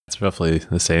roughly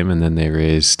the same. And then they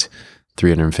raised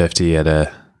 350 at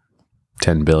a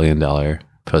 $10 billion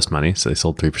post money. So they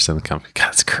sold 3% of the company. God,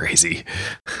 that's crazy.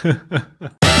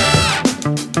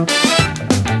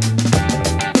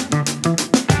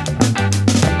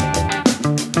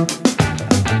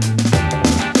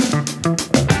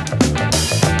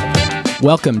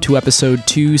 Welcome to episode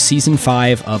 2, season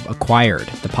 5 of Acquired,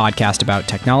 the podcast about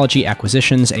technology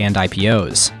acquisitions and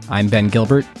IPOs. I'm Ben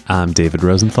Gilbert. I'm David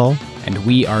Rosenthal. And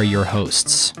we are your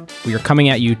hosts. We are coming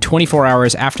at you 24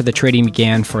 hours after the trading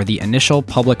began for the initial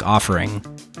public offering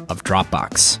of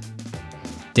Dropbox.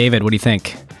 David, what do you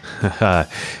think? It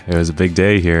was a big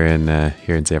day here in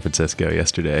San Francisco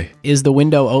yesterday. Is the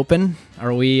window open?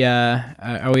 Are we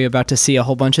about to see a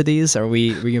whole bunch of these? Are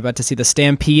we about to see the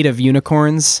stampede of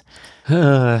unicorns?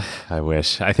 I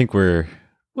wish. I think the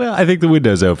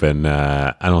window's open.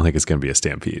 I don't think it's going to be a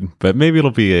stampede, but maybe it'll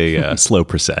be a slow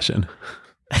procession,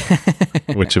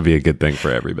 which would be a good thing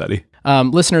for everybody.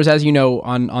 Listeners, as you know,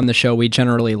 on the show, we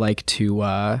generally like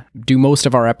to do most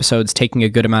of our episodes taking a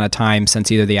good amount of time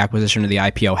since either the acquisition or the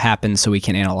IPO happened, so we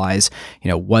can analyze,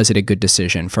 was it a good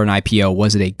decision for an IPO?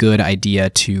 Was it a good idea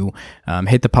to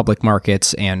hit the public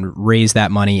markets and raise that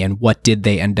money? And what did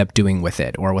they end up doing with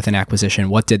it? Or with an acquisition,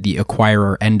 what did the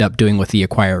acquirer end up doing with the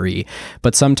acquiree?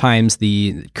 But sometimes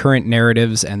the current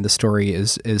narratives and the story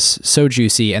is so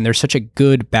juicy, and there's such a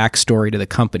good backstory to the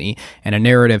company and a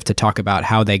narrative to talk about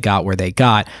how they got where they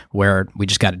got, where we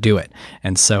just got to do it.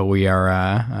 And so we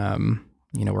are,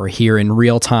 we're here in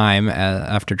real time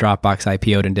after Dropbox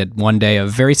IPO'd and did one day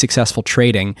of very successful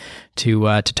trading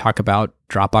to talk about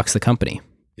Dropbox, the company.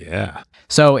 Yeah.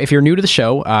 So if you're new to the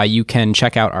show, you can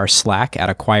check out our Slack at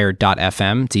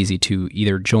acquired.fm. It's easy to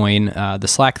either join the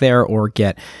Slack there or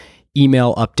get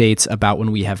email updates about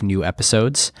when we have new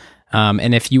episodes.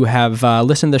 And if you have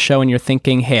listened to the show and you're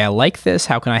thinking, hey, I like this,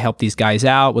 how can I help these guys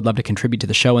out? Would love to contribute to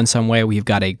the show in some way. We've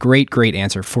got a great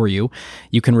answer for you.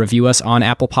 You can review us on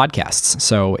Apple Podcasts.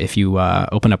 So if you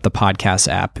open up the podcast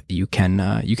app, you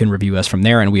can review us from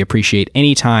there. And we appreciate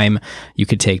any time you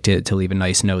could take to leave a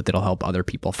nice note that'll help other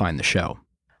people find the show.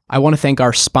 I want to thank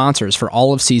our sponsors for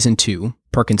all of Season 2,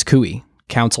 Perkins Coie,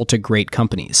 Counsel to Great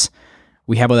Companies.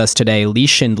 We have with us today Lee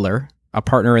Schindler, a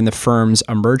partner in the firm's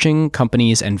emerging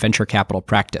companies and venture capital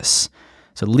practice.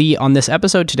 So Lee, on this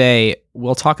episode today,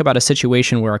 we'll talk about a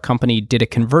situation where a company did a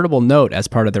convertible note as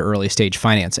part of their early stage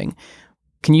financing.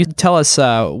 Can you tell us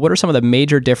what are some of the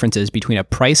major differences between a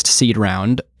priced seed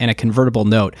round and a convertible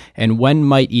note, and when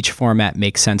might each format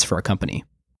make sense for a company?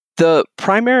 The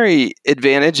primary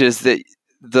advantage is that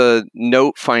the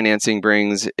note financing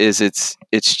brings is it's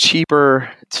cheaper,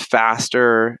 it's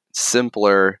faster,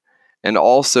 simpler, and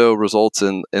also results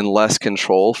in less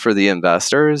control for the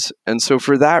investors. And so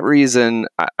for that reason,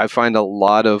 I find a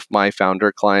lot of my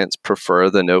founder clients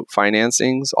prefer the note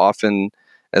financings, often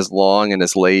as long and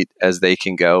as late as they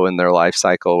can go in their life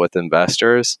cycle with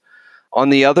investors. On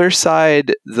the other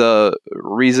side, the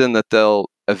reason that they'll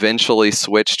eventually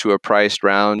switch to a priced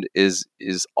round is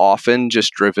often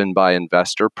just driven by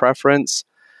investor preference.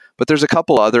 But there's a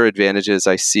couple other advantages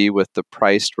I see with the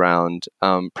priced round,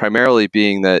 primarily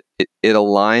being that it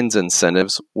aligns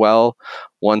incentives well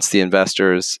once the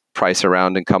investors price a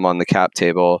round and come on the cap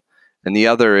table. And the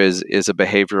other is a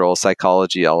behavioral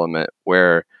psychology element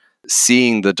where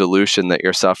seeing the dilution that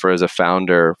you suffer as a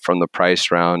founder from the priced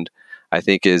round, I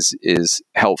think is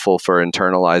helpful for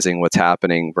internalizing what's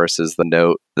happening versus the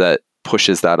note that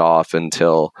pushes that off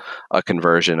until a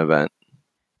conversion event.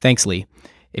 Thanks, Lee.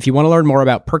 If you want to learn more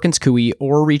about Perkins Coie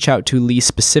or reach out to Lee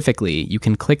specifically, you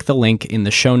can click the link in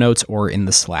the show notes or in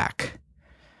the Slack.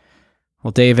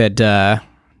 Well, David,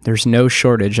 there's no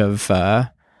shortage of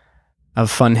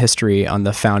fun history on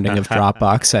the founding of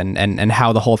Dropbox and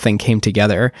how the whole thing came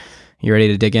together. You ready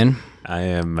to dig in? I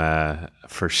am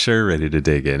for sure ready to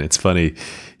dig in. It's funny,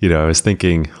 I was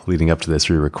thinking leading up to this,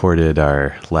 we recorded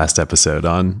our last episode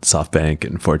on SoftBank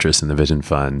and Fortress and the Vision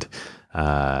Fund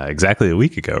exactly a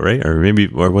week ago, right?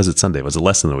 Or was it Sunday? Was it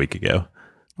less than a week ago?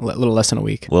 A little less than a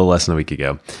week. A little less than a week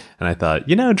ago. And I thought,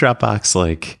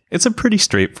 Dropbox, it's a pretty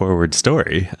straightforward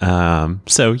story.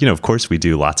 So, of course we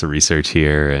do lots of research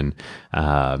here and,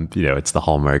 it's the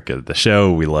hallmark of the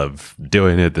show. We love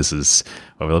doing it. This is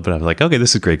what we love. But I was like, okay,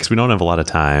 this is great because we don't have a lot of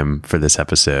time for this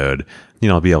episode.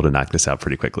 I'll be able to knock this out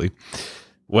pretty quickly.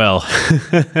 Well,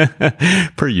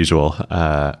 per usual,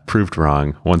 proved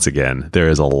wrong. Once again, there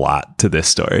is a lot to this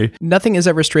story. Nothing is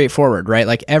ever straightforward, right?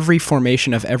 Like every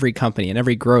formation of every company and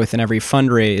every growth and every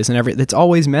fundraise and it's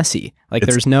always messy. Like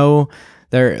there's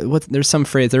some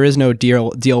phrase, there is no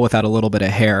deal without a little bit of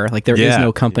hair. Like there is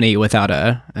no company without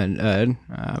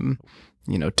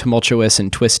tumultuous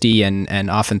and twisty and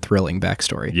often thrilling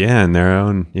backstory. Yeah, and their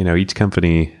own, each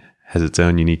company has its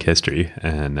own unique history,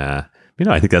 and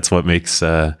I think that's what makes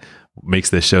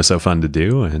this show so fun to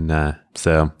do. And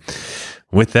so,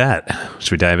 with that,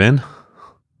 should we dive in?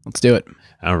 Let's do it.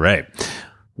 All right.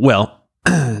 Well,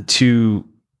 to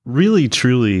really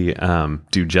truly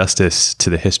do justice to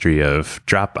the history of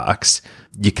Dropbox,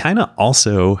 you kind of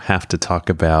also have to talk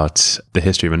about the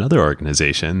history of another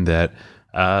organization that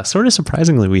sort of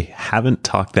surprisingly we haven't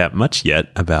talked that much yet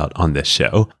about on this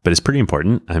show, but it's pretty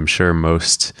important. I'm sure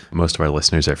most of our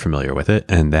listeners are familiar with it,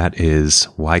 and that is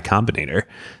Y Combinator,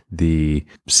 the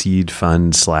seed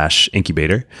fund /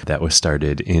 incubator that was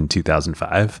started in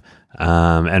 2005.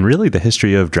 And really the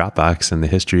history of Dropbox and the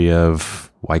history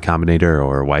of Y Combinator,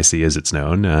 or YC as it's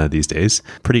known these days,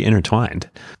 pretty intertwined.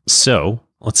 So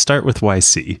let's start with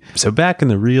YC. So back in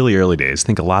the really early days, I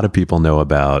think a lot of people know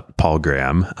about Paul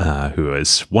Graham, who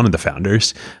is one of the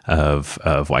founders of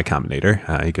Y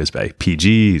Combinator. He goes by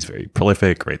PG. He's very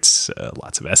prolific, writes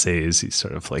lots of essays. He's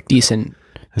sort of like decent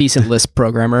Lisp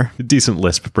programmer. Decent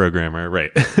Lisp programmer,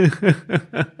 right.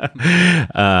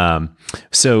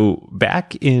 So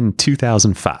back in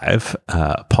 2005,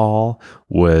 Paul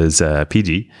was,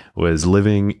 PG, was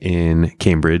living in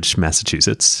Cambridge,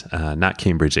 Massachusetts, not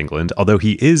Cambridge, England, although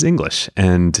he is English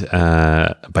and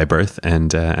by birth,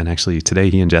 and actually today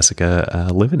he and Jessica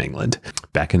live in England,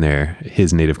 back in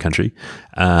his native country.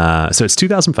 So it's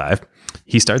 2005.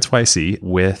 He starts YC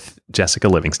with Jessica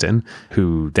Livingston,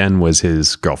 who then was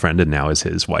his girlfriend and now is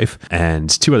his wife, and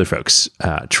two other folks,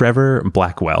 Trevor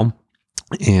Blackwell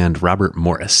and Robert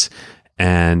Morris.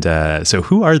 And so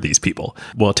who are these people?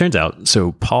 Well, it turns out,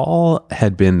 so Paul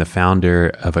had been the founder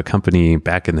of a company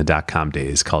back in the .com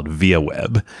days called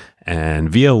ViaWeb. And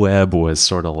ViaWeb was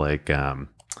sort of like,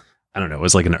 it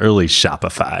was like an early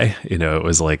Shopify. It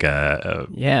was like it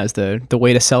was the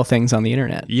way to sell things on the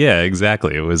internet. Yeah,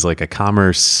 exactly. It was like a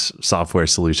commerce software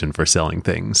solution for selling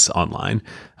things online.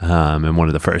 And one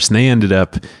of the first. And they ended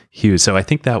up, so I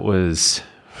think that was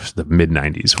the mid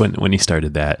 90s when he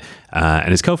started that.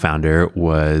 And his co-founder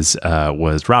was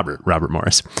Robert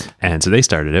Morris. And so they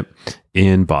started it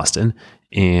in Boston,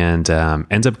 and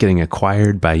ends up getting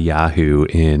acquired by Yahoo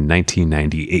in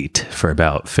 1998 for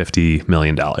about $50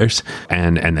 million.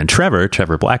 And then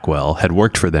Trevor Blackwell had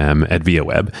worked for them at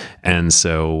ViaWeb. And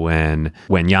so when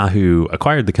Yahoo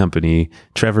acquired the company,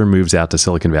 Trevor moves out to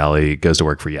Silicon Valley, goes to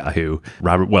work for Yahoo.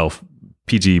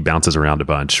 PG bounces around a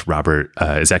bunch. Robert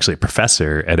is actually a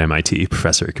professor at MIT,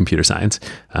 professor of computer science,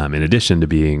 in addition to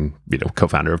being,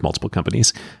 co-founder of multiple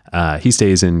companies. He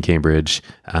stays in Cambridge.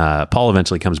 Paul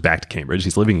eventually comes back to Cambridge.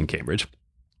 He's living in Cambridge.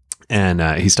 And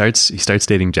he starts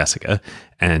dating Jessica.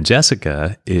 And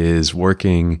Jessica is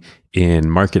working in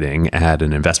marketing at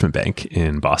an investment bank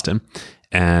in Boston.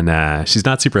 And she's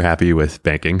not super happy with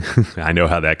banking. I know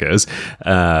how that goes,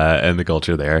 and the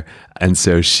culture there. And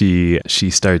so she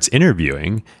starts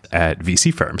interviewing at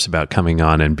VC firms about coming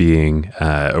on and being,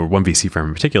 or one VC firm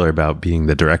in particular, about being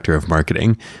the director of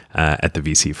marketing at the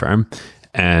VC firm.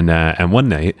 And one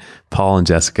night, Paul and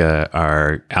Jessica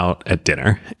are out at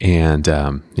dinner, and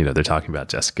they're talking about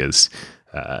Jessica's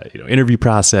interview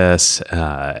process,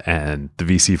 and the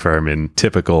VC firm, in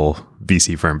typical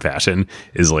VC firm fashion,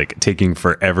 is like taking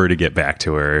forever to get back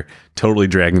to her, totally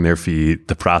dragging their feet.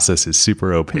 The process is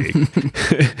super opaque.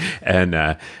 And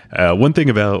one thing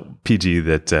about PG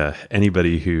that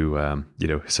anybody who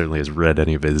certainly has read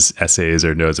any of his essays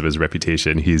or knows of his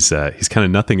reputation, he's kind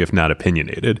of nothing if not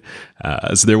opinionated.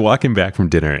 So they're walking back from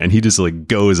dinner, and he just like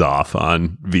goes off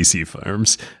on VC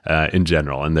firms in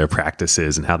general and their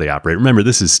practices and how they operate. Remember,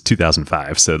 this is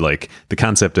 2005, so like the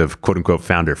concept of quote unquote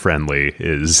founder friendly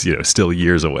is still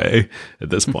years away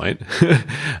at this point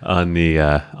on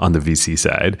the VC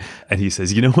side. And he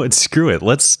says, you know what, screw it,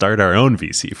 let's start our own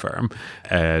VC firm.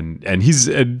 And he's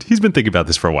been thinking about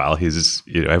this for a while. He's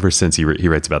ever since he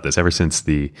writes about this, ever since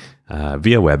the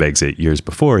ViaWeb exit years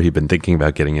before, he'd been thinking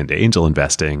about getting into angel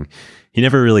investing. He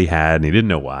never really had, and he didn't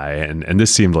know why. And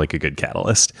this seemed like a good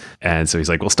catalyst. And so he's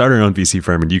like, we'll start our own VC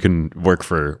firm, and you can work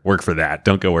for that.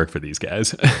 Don't go work for these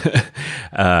guys.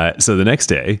 So the next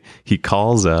day he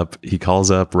calls up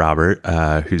Robert,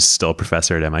 who's still a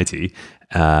professor at MIT,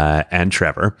 and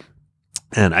Trevor.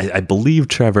 And I believe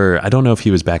Trevor, I don't know if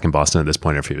he was back in Boston at this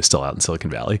point or if he was still out in Silicon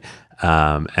Valley,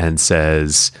 and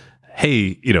says,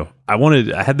 hey,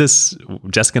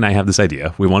 Jessica and I have this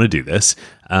idea. We want to do this.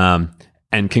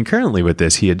 And concurrently with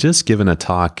this, he had just given a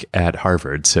talk at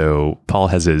Harvard. So Paul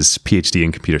has his PhD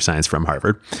in computer science from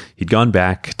Harvard. He'd gone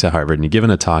back to Harvard and he'd given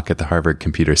a talk at the Harvard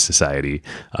Computer Society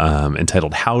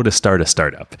entitled How to Start a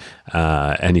Startup.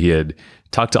 And he had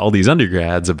talked to all these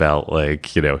undergrads about like,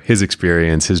 his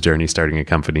experience, his journey starting a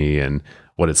company and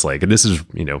what it's like. And this is,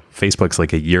 Facebook's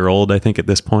like a year old, I think, at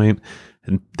this point.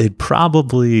 And they'd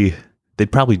probably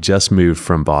just moved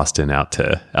from Boston out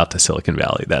to Silicon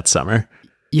Valley that summer.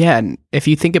 Yeah, and if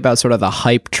you think about sort of the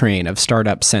hype train of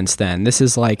startups since then, this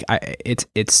is like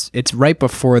it's right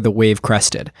before the wave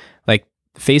crested. Like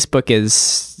Facebook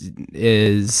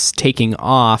is taking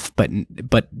off, but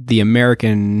the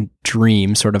American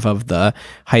dream sort of the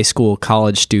high school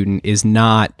college student is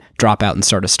not drop out and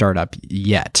start a startup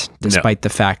yet, despite the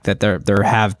fact that there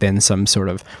have been some sort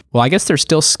of, well, I guess there's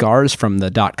still scars from the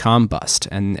 .com bust,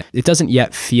 and it doesn't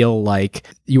yet feel like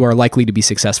you are likely to be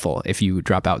successful if you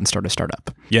drop out and start a startup.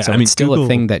 Yeah, so it's still Google, a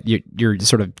thing that you're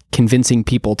sort of convincing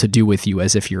people to do with you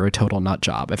as if you're a total nut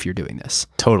job if you're doing this.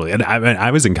 Totally. And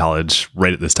I was in college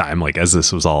right at this time, like as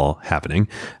this was all happening,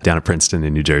 down at Princeton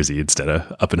in New Jersey instead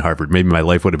of up in Harvard. Maybe my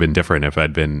life would have been different if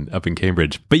I'd been up in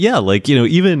Cambridge. But yeah, like,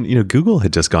 even, Google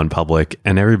had just gone public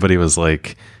and everybody was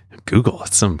like, Google,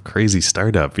 it's some crazy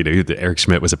startup. Eric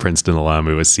Schmidt was a Princeton alum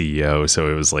who was CEO. So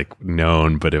it was like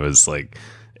known, but it was like,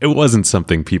 it wasn't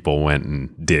something people went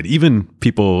and did. Even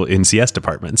people in CS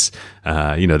departments,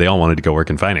 they all wanted to go work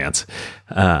in finance.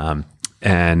 So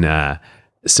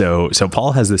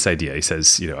Paul has this idea. He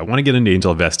says, I want to get into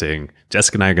angel investing.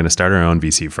 Jessica and I are going to start our own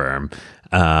VC firm.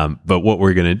 But what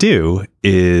we're going to do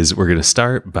is we're going to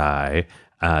start by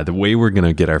the way we're going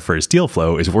to get our first deal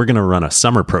flow is we're going to run a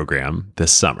summer program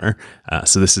this summer.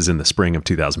 So this is in the spring of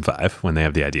 2005 when they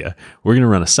have the idea. We're going to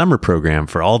run a summer program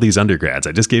for all these undergrads.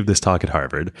 I just gave this talk at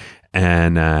Harvard,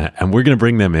 and we're going to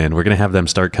bring them in. We're going to have them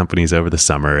start companies over the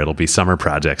summer. It'll be summer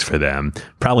projects for them.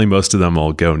 Probably most of them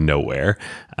will go nowhere.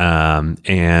 And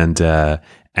then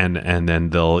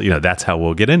they'll, that's how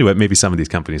we'll get into it. Maybe some of these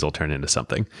companies will turn into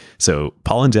something. So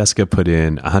Paul and Jessica put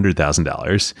in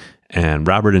 $100,000 and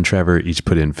Robert and Trevor each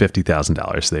put in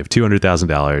 $50,000. So they have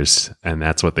 $200,000 and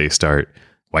that's what they start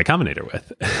Y Combinator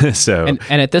with. So,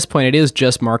 and at this point it is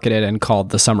just marketed and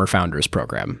called the Summer Founders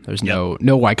Program. There's no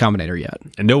Y Combinator yet.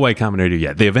 And no Y Combinator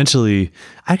yet. They eventually,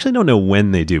 I actually don't know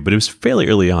when they do, but it was fairly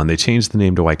early on. They changed the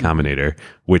name to Y Combinator,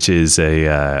 which is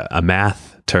a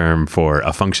math term for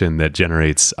a function that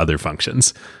generates other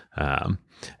functions.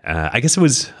 I guess it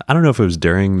was, I don't know if it was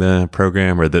during the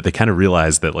program or that they kind of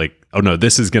realized that like, oh no,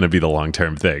 this is going to be the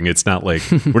long-term thing. It's not like,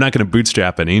 we're not going to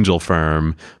bootstrap an angel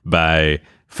firm by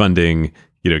funding,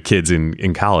 kids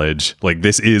in college. Like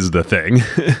this is the thing.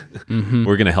 Mm-hmm.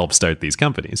 We're going to help start these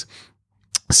companies.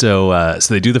 So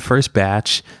they do the first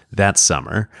batch that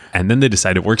summer, and then they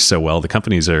decide it works so well. The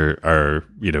companies are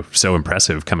so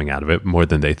impressive coming out of it, more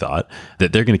than they thought,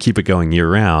 that they're going to keep it going year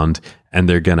round, and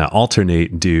they're going to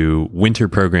alternate do winter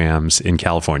programs in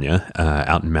California,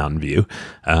 out in Mountain View,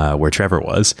 where Trevor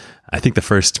was. I think the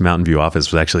first Mountain View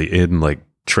office was actually in like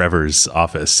Trevor's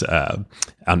office out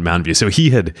in Mountain View. So he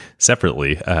had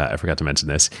separately, I forgot to mention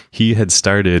this, he had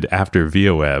started after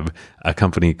ViaWeb a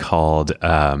company called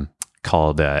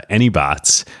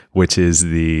AnyBots, which is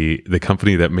the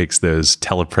company that makes those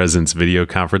telepresence video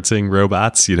conferencing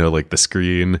robots, like the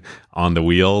screen on the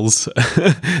wheels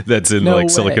that's in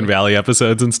Silicon Valley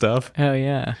episodes and stuff. Oh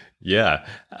yeah. Yeah.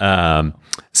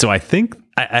 So I think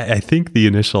the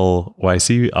initial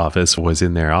YC office was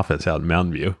in their office out in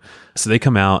Mountain View. So they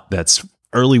come out, that's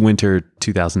early winter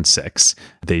 2006.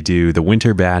 They do the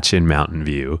winter batch in Mountain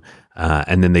View.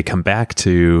 And then they come back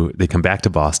to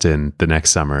Boston the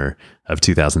next summer of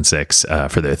 2006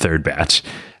 for their third batch.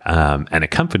 And a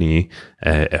company,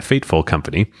 a fateful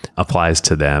company, applies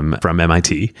to them from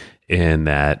MIT in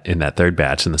that third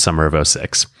batch in the summer of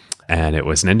 2006. And it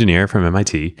was an engineer from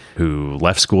MIT who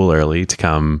left school early to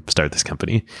come start this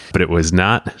company. But it was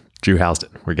not Drew Housden.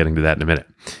 We're getting to that in a minute.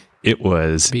 It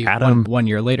was Adam. One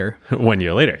year later. 1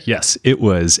 year later, yes. It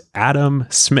was Adam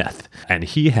Smith. And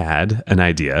he had an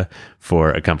idea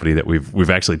for a company that we've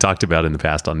actually talked about in the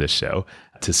past on this show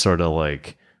to sort of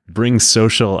like bring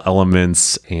social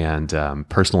elements and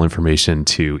personal information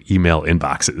to email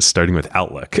inboxes, starting with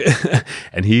Outlook.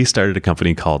 And he started a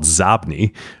company called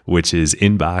Zobni, which is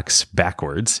inbox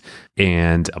backwards,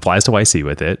 and applies to YC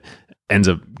with it. Ends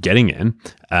up getting in.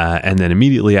 And then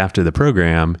immediately after the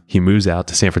program, he moves out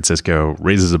to San Francisco,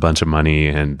 raises a bunch of money,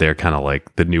 and they're kind of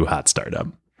like the new hot startup.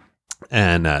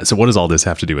 And so what does all this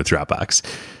have to do with Dropbox?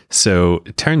 So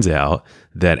it turns out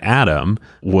that Adam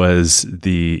was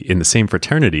in the same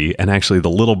fraternity and actually the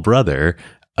little brother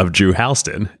of Drew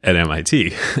Housden at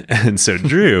MIT. And so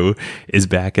Drew is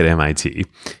back at MIT.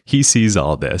 He sees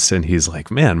all this and he's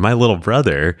like, man, my little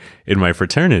brother in my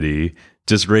fraternity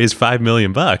just raised $5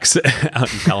 million out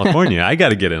in California. I got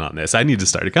to get in on this. I need to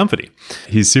start a company.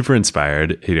 He's super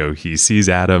inspired. He sees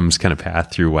Adam's kind of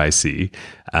path through YC,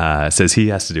 says he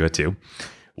has to do it too.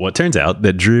 Well, it turns out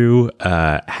that Drew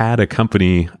had a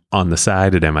company on the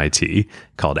side at MIT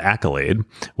called Accolade,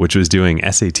 which was doing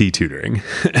SAT tutoring.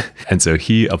 And so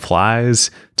he applies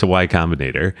to Y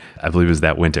Combinator, I believe it was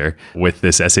that winter, with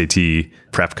this SAT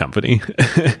prep company.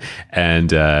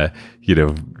 And,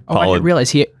 I didn't realize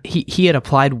he had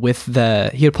applied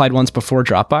he applied once before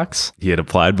Dropbox. He had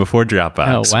applied before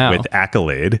Dropbox with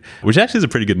Accolade, which actually is a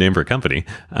pretty good name for a company.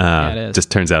 It is.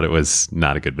 Just turns out it was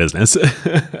not a good business.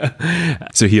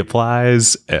 So he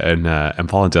applies, and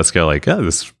Paul and Jessica are like, oh,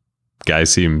 this guy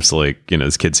seems like,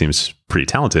 this kid seems pretty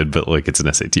talented, but like it's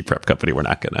an SAT prep company. We're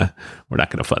not gonna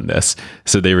fund this.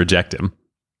 So they reject him.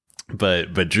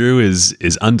 But Drew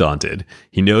is undaunted.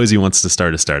 He knows he wants to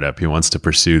start a startup. He wants to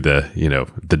pursue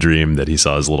the dream that he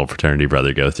saw his little fraternity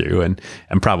brother go through, and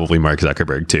probably Mark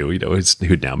Zuckerberg too.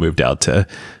 Who'd now moved out to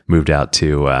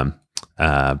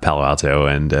Palo Alto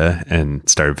and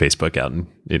started Facebook out, and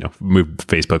moved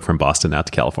Facebook from Boston out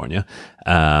to California.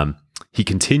 He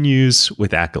continues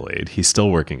with Accolade. He's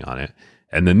still working on it.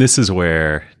 And then this is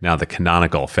where now the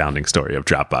canonical founding story of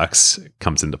Dropbox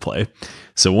comes into play.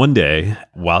 So one day,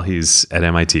 while he's at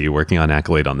MIT working on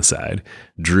Accolade on the side,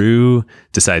 Drew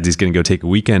decides he's going to go take a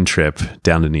weekend trip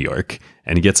down to New York,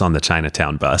 and he gets on the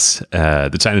Chinatown bus.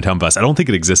 The Chinatown bus, I don't think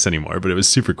it exists anymore, but it was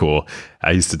super cool.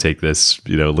 I used to take this,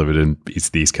 living in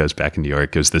the East Coast back in New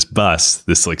York. It was this bus,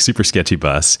 this like super sketchy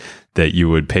bus that you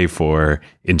would pay for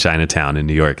in Chinatown in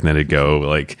New York, and then it'd go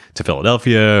like to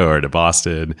Philadelphia or to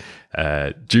Boston.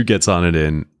 Drew gets on it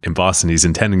in Boston. He's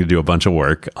intending to do a bunch of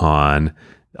work on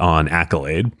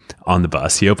Accolade on the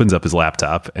bus. He opens up his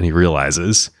laptop and he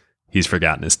realizes he's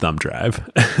forgotten his thumb drive.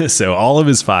 So all of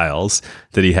his files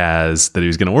that he has that he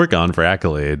was going to work on for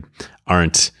Accolade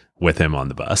aren't with him on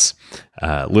the bus.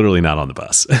 Literally not on the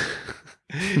bus.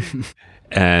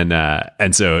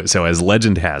 And so as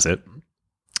legend has it,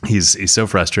 he's so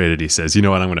frustrated. He says, you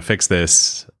know what, I'm going to fix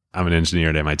this. I'm an engineer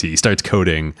at MIT. He starts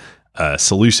coding a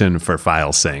solution for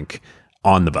file sync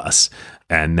on the bus.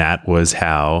 And that was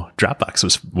how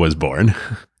Dropbox was born.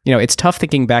 It's tough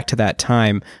thinking back to that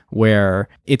time where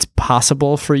it's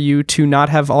possible for you to not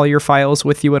have all your files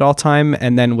with you at all time,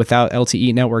 and then without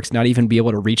LTE networks, not even be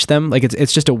able to reach them. Like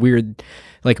it's just a weird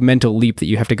like mental leap that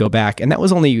you have to go back. And that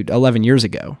was only 11 years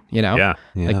ago, Yeah.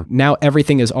 Like now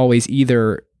everything is always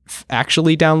either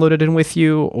actually downloaded and with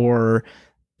you or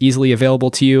easily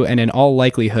available to you, and in all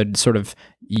likelihood sort of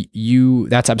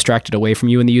that's abstracted away from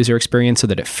you in the user experience so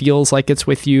that it feels like it's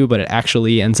with you, but it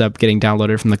actually ends up getting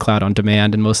downloaded from the cloud on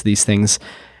demand. And most of these things,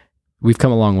 we've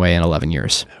come a long way in 11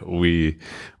 years. We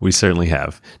certainly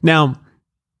have. Now,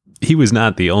 he was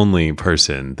not the only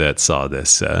person that saw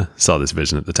this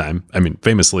vision at the time. I mean,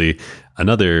 famously,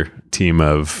 another team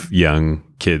of young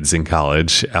kids in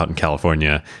college out in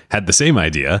California had the same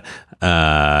idea.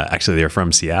 Actually, they were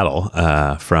from Seattle,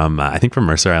 from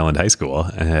Mercer Island High School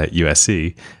at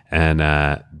USC,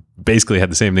 and basically had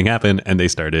the same thing happen, and they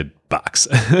started Box,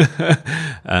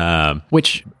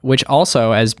 which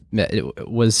also as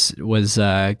was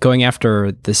going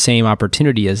after the same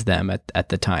opportunity as them at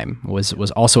the time was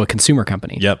also a consumer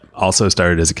company. Yep, also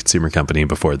started as a consumer company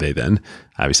before they then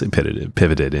obviously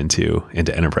pivoted into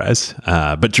enterprise.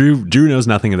 But Drew knows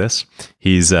nothing of this.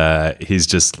 He's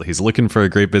looking for a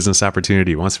great business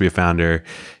opportunity. He wants to be a founder.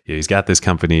 He's got this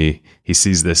company. He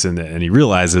sees this and he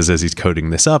realizes as he's coding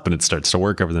this up and it starts to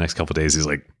work over the next couple of days, he's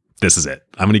like, this is it.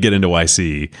 I'm going to get into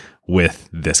YC with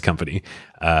this company.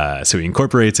 So he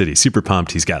incorporates it. He's super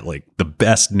pumped. He's got like the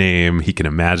best name he can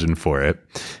imagine for it.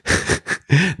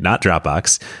 Not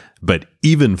Dropbox, but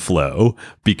Evenflow,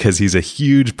 because he's a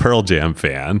huge Pearl Jam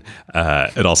fan.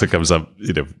 It also comes up,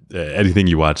 anything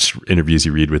you watch, interviews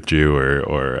you read with Drew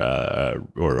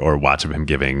or watch of him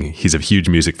giving, he's a huge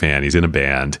music fan. He's in a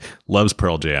band, loves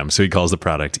Pearl Jam. So he calls the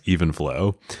product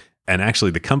Evenflow. And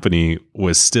actually, the company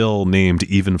was still named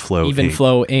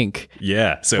Evenflow Inc.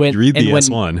 Yeah. So if you read the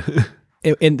S1.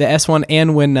 In the S1,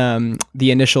 and when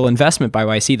the initial investment by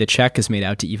YC, the check is made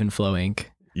out to Evenflow Inc.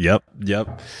 Yep.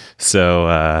 So,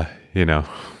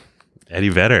 Eddie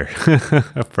Vedder,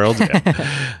 Pearl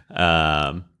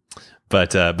Jam.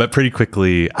 But pretty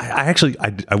quickly,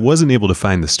 I wasn't able to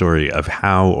find the story of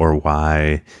how or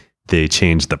why they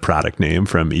changed the product name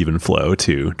from Evenflow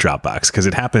to Dropbox, because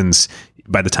it happens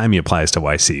by the time he applies to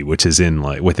YC, which is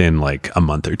within like a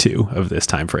month or two of this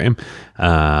time frame.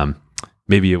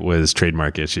 Maybe it was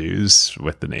trademark issues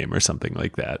with the name or something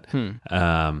like that.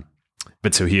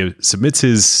 But so he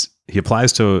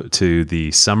applies to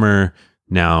the summer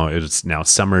Now it's now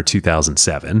summer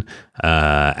 2007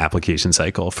 application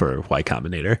cycle for Y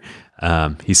Combinator.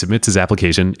 He submits his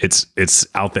application. It's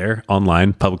out there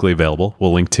online, publicly available.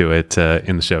 We'll link to it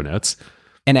in the show notes.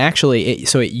 And actually,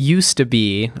 so it used to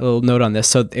be, a little note on this,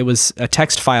 so it was a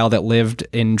text file that lived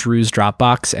in Drew's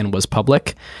Dropbox and was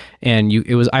public. And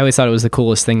I always thought it was the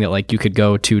coolest thing that like you could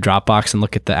go to Dropbox and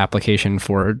look at the application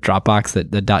for Dropbox,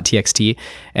 the .txt.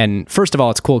 And first of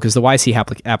all, it's cool because the YC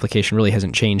application really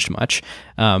hasn't changed much.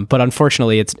 But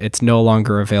unfortunately, it's no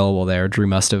longer available there. Drew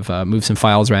must have moved some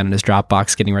files around in his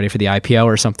Dropbox, getting ready for the IPO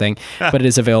or something. But it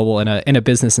is available in a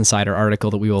Business Insider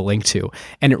article that we will link to.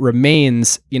 And it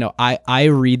remains, I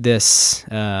read this.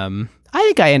 I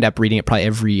think I end up reading it probably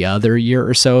every other year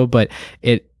or so, but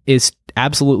it is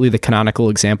absolutely the canonical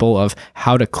example of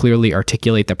how to clearly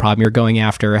articulate the problem you're going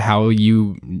after, how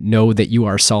you know that you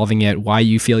are solving it, why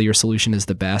you feel your solution is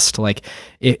the best. Like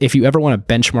if you ever want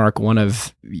to benchmark one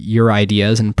of your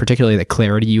ideas, and particularly the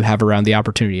clarity you have around the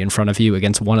opportunity in front of you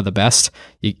against one of the best,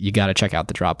 you got to check out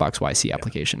the Dropbox YC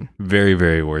application. Very,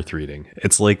 very worth reading.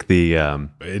 It's like the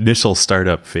initial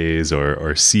startup phase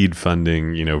or seed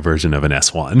funding, version of an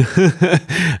S1.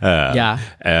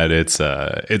 And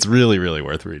it's really, really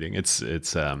worth reading. It's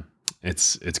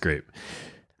great.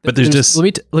 But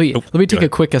let me take a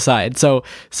quick aside. So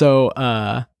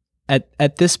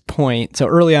at this point, so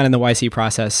early on in the YC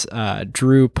process,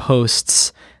 Drew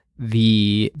posts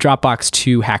the Dropbox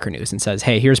to Hacker News and says,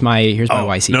 "Hey, here's my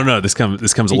YC." No, this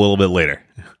comes a little bit later.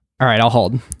 All right, I'll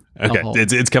hold. Okay,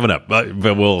 it's coming up, but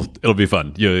it'll be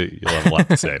fun. You'll have a lot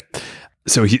to say.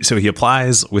 So he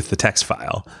applies with the text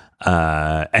file,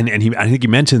 and I think he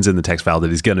mentions in the text file that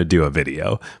he's going to do a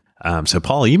video. So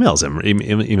Paul emails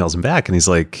him back, and he's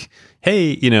like,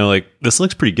 "Hey, this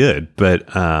looks pretty good, but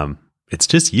it's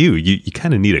just you. You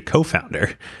kind of need a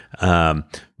co-founder.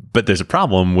 But there's a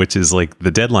problem, which is like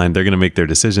the deadline. They're going to make their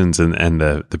decisions, and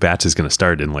the batch is going to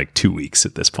start in like 2 weeks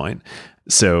at this point.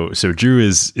 So Drew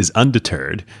is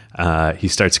undeterred. He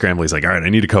starts scrambling. He's like, all right, I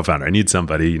need a co-founder. I need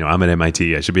somebody. I'm at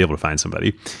MIT. I should be able to find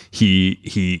somebody. He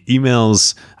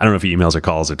emails. I don't know if he emails or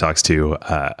calls or talks to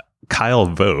Kyle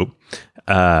Vogt,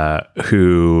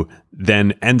 who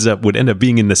then would end up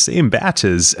being in the same batch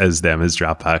as them as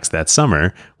Dropbox that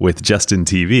summer with Justin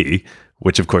TV,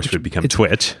 which of course would become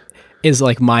Twitch. Is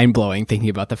like mind-blowing thinking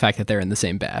about the fact that they're in the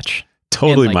same batch.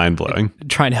 Totally mind-blowing.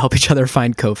 Trying to help each other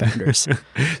find co-founders.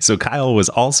 So Kyle was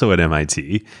also at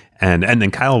MIT, and then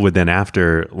Kyle would then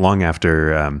long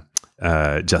after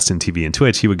Justin TV and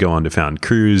Twitch, he would go on to found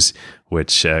Cruise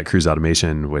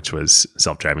Automation, which was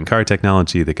self-driving car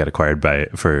technology that got acquired by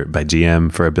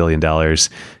GM for $1 billion a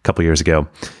couple years ago.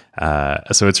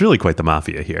 So it's really quite the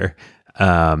mafia here.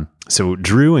 So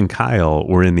Drew and Kyle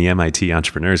were in the MIT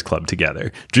Entrepreneurs Club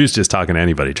together. Drew's just talking to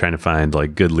anybody, trying to find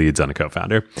like good leads on a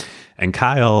co-founder. And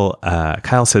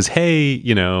Kyle says, "Hey,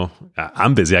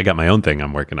 I'm busy. I got my own thing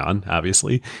I'm working on,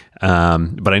 obviously.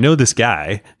 But I know this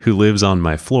guy who lives on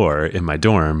my floor in my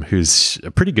dorm, who's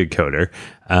a pretty good coder.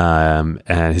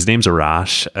 And his name's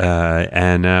Arash.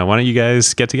 And why don't you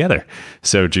guys get together?"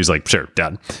 So Drew's like, "Sure,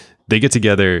 done." They get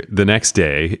together the next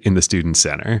day in the student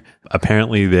center.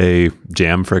 Apparently they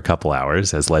jam for a couple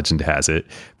hours, as legend has it.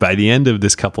 By the end of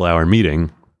this couple hour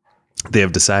meeting, they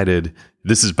have decided,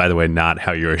 this is, by the way, not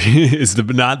how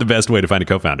not the best way to find a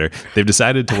co-founder. They've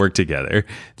decided to work together.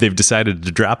 They've decided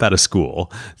to drop out of school.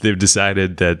 They've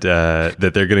decided that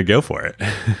they're going to go for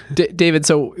it. David,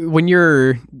 so when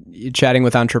you're chatting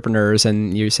with entrepreneurs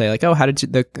and you say like, "Oh, how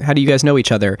do you guys know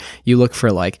each other?" You look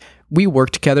for like, "We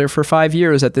worked together for 5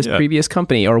 years at this previous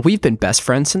company," or "We've been best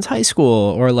friends since high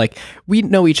school," or like, "We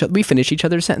know each other. We finish each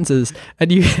other's sentences."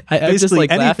 And I'm just like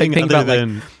laughing, thinking about like,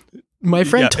 my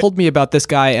friend told me about this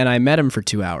guy and I met him for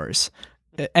 2 hours.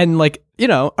 And like,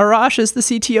 Arash is the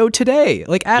CTO today,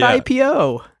 like at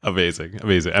IPO. Amazing.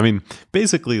 I mean,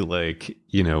 basically like,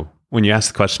 when you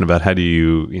ask the question about how do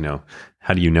you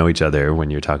know each other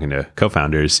when you're talking to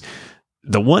co-founders,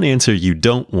 the one answer you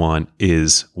don't want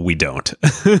is "we don't."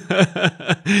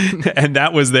 And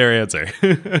that was their answer.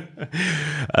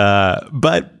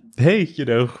 But hey,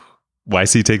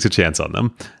 YC takes a chance on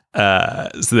them.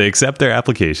 So they accept their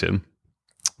application.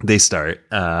 They start.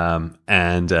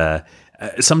 And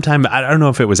sometime, I don't know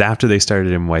if it was after they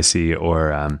started in YC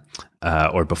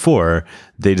or before,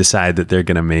 they decide that they're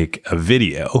going to make a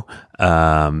video,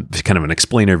 kind of an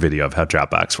explainer video of how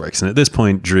Dropbox works. And at this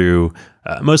point,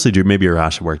 mostly Drew, maybe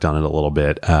Arash worked on it a little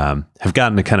bit, have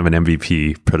gotten a kind of an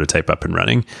MVP prototype up and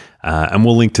running. And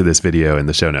we'll link to this video in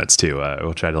the show notes too.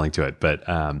 We'll try to link to it. But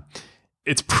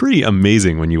it's pretty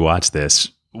amazing when you watch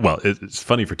this. Well, it's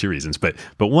funny for two reasons, but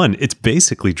one, it's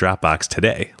basically Dropbox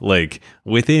today. Like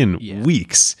within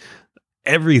weeks,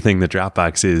 everything that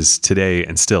Dropbox is today,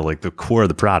 and still like the core of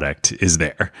the product is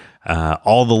there.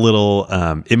 All the little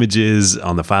images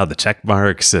on the file, the check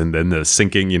marks, and then the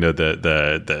syncing,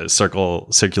 the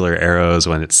circular arrows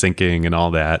when it's syncing and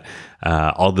all that,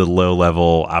 all the low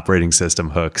level operating system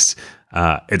hooks.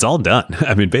 It's all done.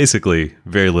 I mean, basically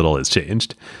very little has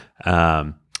changed.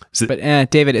 But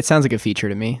David, it sounds like a feature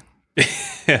to me.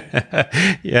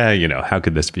 Yeah, how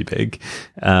could this be big?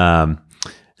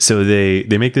 So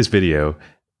they make this video,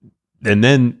 and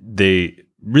then they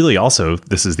really also,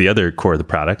 this is the other core of the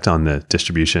product on the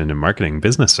distribution and marketing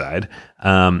business side.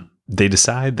 They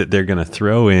decide that they're going to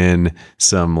throw in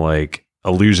some like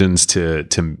allusions to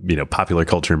popular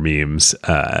culture memes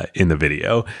in the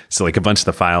video. So like a bunch of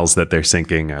the files that they're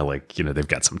syncing are like, they've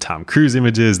got some Tom Cruise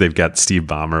images, they've got Steve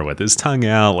Ballmer with his tongue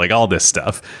out, like all this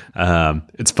stuff.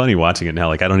 It's funny watching it now.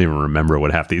 Like I don't even remember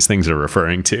what half these things are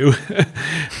referring to.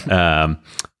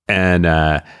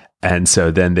 And so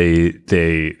then they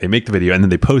make the video, and then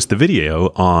they post the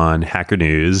video on Hacker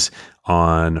News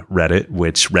on Reddit,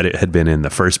 which Reddit had been in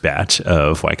the first batch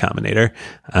of Y Combinator.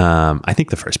 I think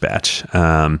the first batch.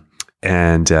 And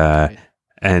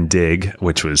Dig,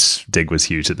 Dig was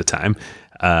huge at the time.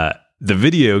 The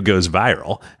video goes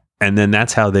viral, and then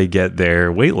that's how they get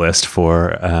their waitlist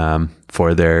for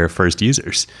their first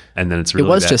users. And then it's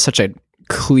really just such a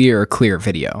clear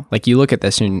video. Like you look at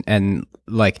this and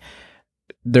like,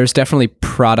 there's definitely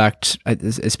product. I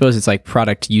suppose it's like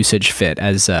product usage fit,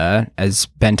 as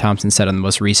Ben Thompson said on the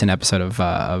most recent episode of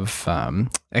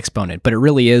Exponent. But it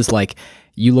really is like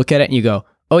you look at it and you go,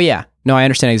 "Oh yeah, no, I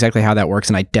understand exactly how that works,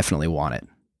 and I definitely want it."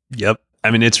 Yep. I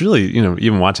mean, it's really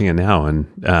even watching it now, and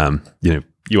you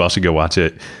all should go watch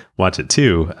it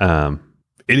too.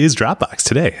 It is Dropbox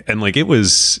today, and like it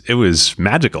was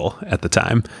magical at the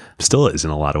time, still is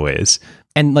in a lot of ways.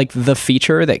 And like the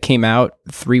feature that came out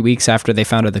 3 weeks after they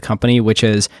founded the company, which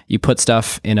is you put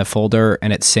stuff in a folder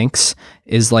and it syncs,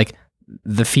 is like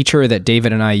the feature that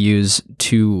David and I use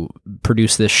to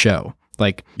produce this show.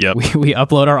 Like we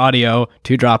upload our audio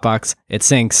to Dropbox, it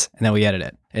syncs, and then we edit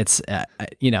it. It's,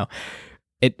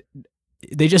 they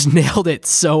just nailed it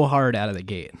so hard out of the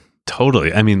gate.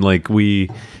 Totally. I mean, like we'll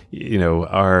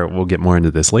get more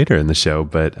into this later in the show,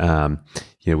 but,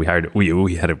 we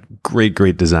had a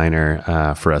great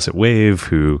designer for us at Wave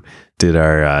who did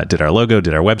our logo,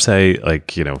 did our website,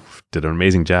 did an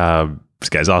amazing job. This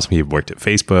guy's awesome. He worked at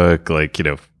Facebook,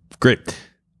 great.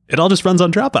 It all just runs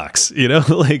on Dropbox, it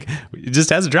just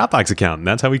has a Dropbox account, and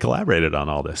that's how we collaborated on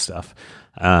all this stuff.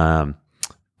 So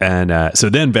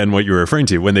then, Ben, what you were referring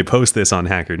to when they post this on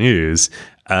Hacker News,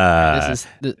 this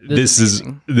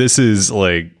is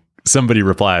like somebody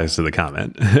replies to the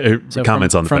comment,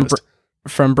 comments on the post.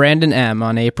 From Brandon M.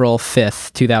 on April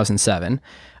 5th, 2007,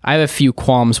 I have a few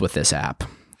qualms with this app.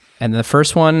 And the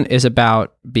first one is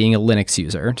about being a Linux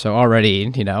user. So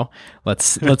already,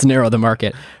 let's narrow the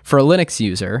market. For a Linux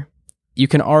user, you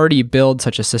can already build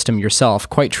such a system yourself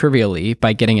quite trivially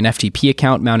by getting an FTP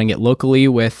account, mounting it locally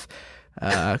with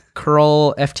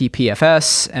curl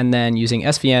FTPFS, and then using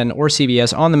SVN or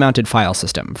CVS on the mounted file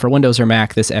system. For Windows or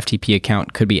Mac, this FTP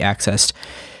account could be accessed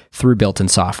through built-in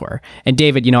software. And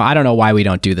David, I don't know why we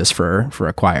don't do this for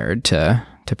Acquired to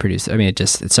produce. I mean,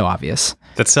 it's so obvious.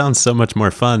 That sounds so much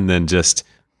more fun than just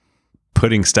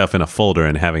putting stuff in a folder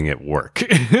and having it work.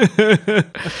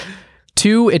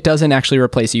 2, it doesn't actually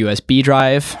replace a USB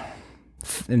drive.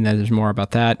 And then there's more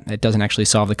about that. It doesn't actually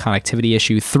solve the connectivity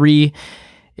issue. 3,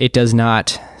 it does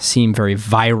not seem very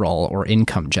viral or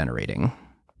income generating.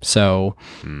 So,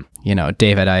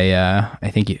 David,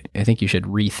 I think you should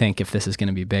rethink if this is going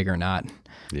to be big or not.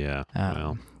 Yeah.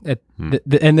 And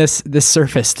this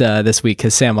surfaced this week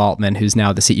because Sam Altman, who's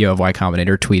now the CEO of Y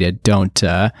Combinator, tweeted, "Don't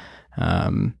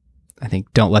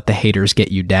let the haters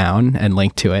get you down," and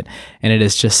linked to it. And it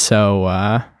is just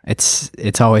so it's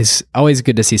always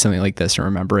good to see something like this and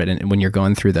remember it. And when you're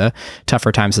going through the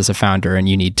tougher times as a founder and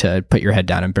you need to put your head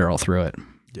down and barrel through it.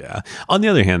 Yeah. On the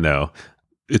other hand, though,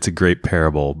 it's a great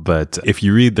parable, but if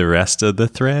you read the rest of the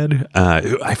thread,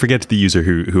 I forget the user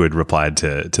who had replied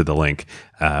to the link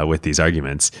with these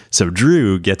arguments. So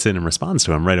Drew gets in and responds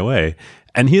to him right away,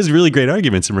 and he has really great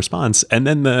arguments in response. And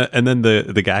then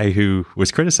the guy who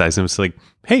was criticizing him was like,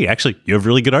 "Hey, actually, you have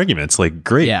really good arguments. Like,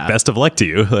 great, best of luck to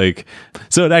you."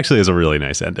 So it actually is a really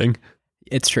nice ending.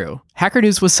 It's true. Hacker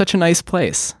News was such a nice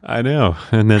place. I know,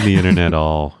 and then the internet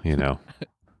all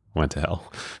went to hell.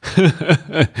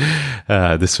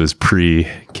 This was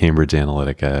pre-Cambridge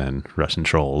Analytica and Russian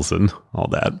trolls and all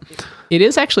that. It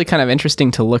is actually kind of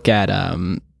interesting to look at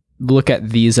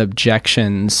these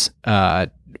objections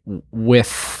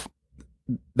with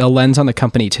the lens on the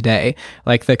company today,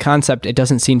 like the concept, it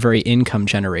doesn't seem very income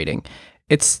generating.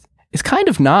 It's kind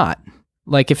of not.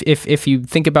 Like if you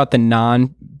think about the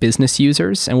non-business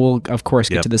users, and we'll of course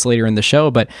get to this later in the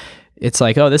show, but it's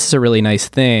like, oh, this is a really nice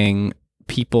thing.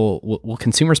 People will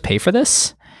consumers pay for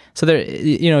this? So there,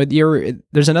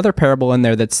 there's another parable in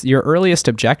there that's your earliest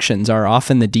objections are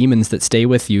often the demons that stay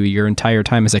with you your entire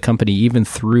time as a company, even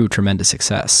through tremendous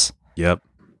success. Yep,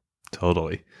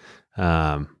 totally.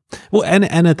 Well, and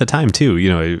at the time too,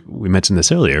 we mentioned this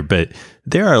earlier, but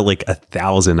there are like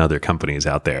 1,000 other companies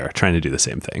out there trying to do the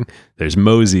same thing. There's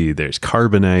Mozy, there's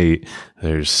Carbonite,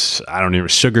 there's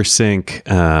SugarSync.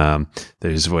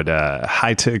 There's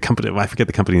Hightail company. I forget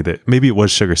the company that maybe it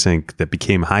was SugarSync that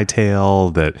became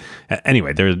Hightail. That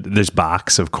anyway, there's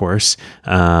Box, of course,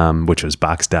 which was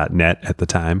Box.net at the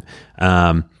time.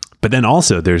 But then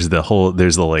also there's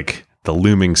the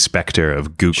looming specter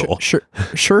of Google.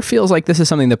 Sure feels like this is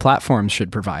something the platforms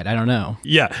should provide. I don't know.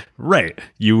 Yeah, right.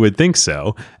 You would think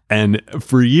so. And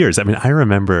for years, I mean, I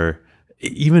remember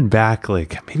even back,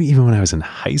 like maybe even when I was in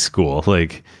high school,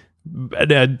 like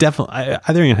definitely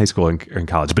either in high school or in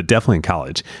college, but definitely in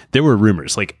college, there were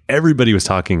rumors. Like everybody was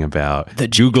talking about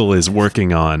Google is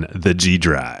working on the G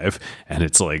Drive, and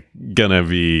it's like gonna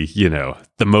be,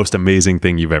 the most amazing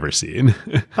thing you've ever seen.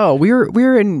 Oh, we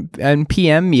were in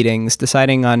PM meetings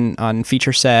deciding on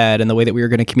feature set and the way that we were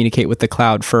going to communicate with the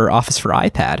cloud for Office for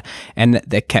iPad, and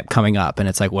that kept coming up. And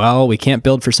it's like, well, we can't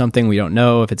build for something we don't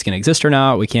know if it's going to exist or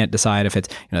not. We can't decide if it's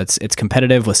it's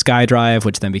competitive with SkyDrive,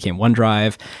 which then became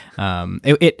OneDrive.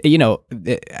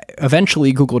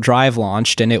 Eventually Google Drive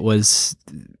launched, and it was.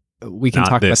 We can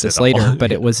talk about this later,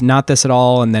 but it was not this at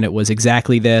all. And then it was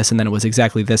exactly this, and then it was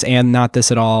exactly this and not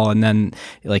this at all. And then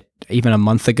like even a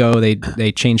month ago,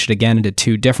 they changed it again into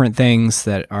two different things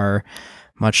that are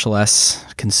much less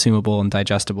consumable and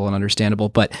digestible and understandable.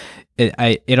 But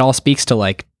it all speaks to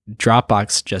like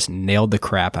Dropbox just nailed the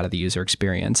crap out of the user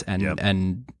experience,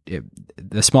 and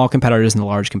the small competitors and the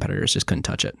large competitors just couldn't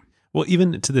touch it. Well,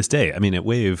 even to this day, I mean, at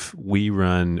Wave, we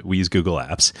use Google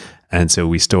Apps. And so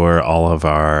we store all of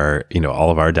our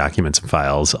documents and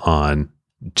files on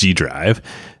G Drive.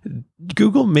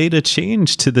 Google made a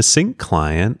change to the sync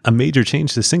client, a major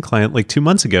change to the sync client like 2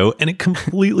 months ago, and it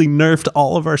completely nerfed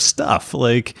all of our stuff.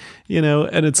 Like,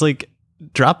 and it's like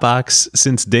Dropbox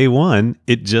since day one,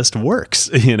 it just works,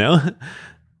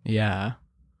 Yeah.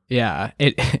 Yeah,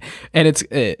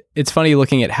 it's funny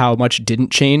looking at how much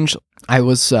didn't change. I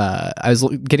was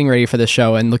getting ready for the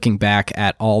show and looking back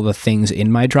at all the things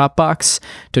in my Dropbox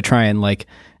to try and like,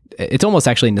 it's almost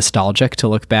actually nostalgic to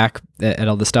look back at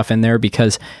all the stuff in there,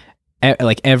 because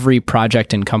like every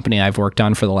project and company I've worked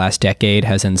on for the last decade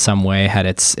has in some way had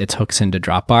its hooks into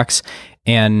Dropbox,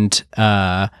 and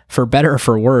for better or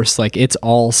for worse, like it's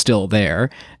all still there.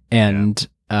 And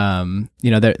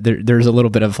there's a little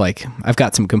bit of like, I've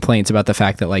got some complaints about the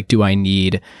fact that like, do I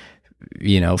need,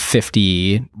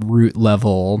 50 root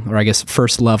level, or I guess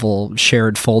first level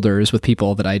shared folders with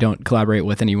people that I don't collaborate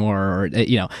with anymore? Or,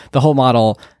 the whole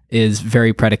model is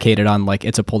very predicated on like,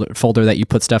 it's a folder that you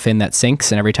put stuff in that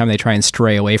syncs. And every time they try and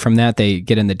stray away from that, they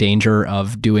get in the danger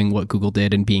of doing what Google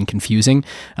did and being confusing.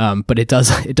 But it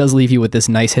does leave you with this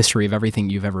nice history of everything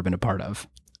you've ever been a part of.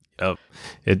 Oh,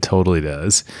 it totally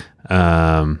does.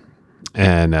 And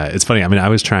it's funny. I mean, I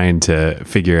was trying to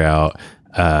figure out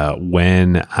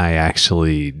when I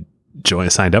actually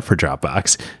signed up for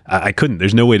Dropbox. I couldn't.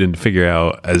 There's no way to figure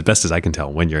out, as best as I can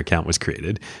tell, when your account was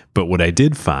created. But what I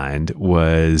did find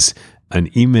was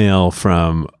an email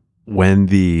from when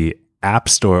the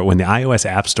iOS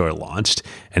App Store launched,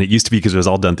 and it used to be, because it was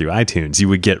all done through iTunes, you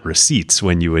would get receipts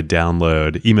when you would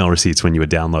download email receipts when you would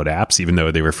download apps, even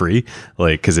though they were free,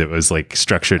 like, because it was like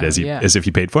structured as if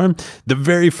you paid for them. The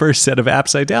very first set of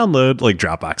apps I download, like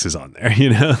Dropbox is on there,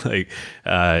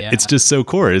 It's just so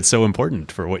core. It's so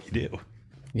important for what you do.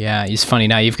 Yeah, it's funny.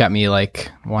 Now you've got me like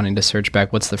wanting to search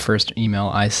back. What's the first email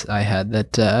I had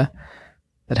that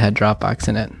had Dropbox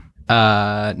in it?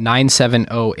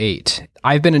 9708.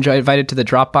 I've been invited to the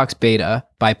Dropbox beta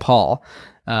by Paul,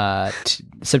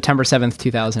 September 7th,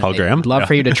 2008. Paul Graham. I'd love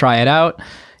for you to try it out.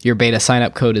 Your beta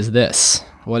sign-up code is this.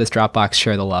 What does Dropbox?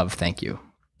 Share the love. Thank you.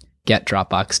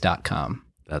 GetDropbox.com.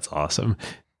 That's awesome.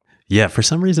 Yeah, for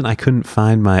some reason I couldn't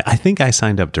find I think I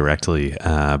signed up directly,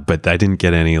 but I didn't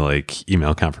get any like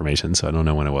email confirmation, so I don't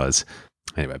know when it was.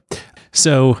 Anyway,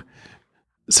 so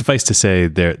suffice to say,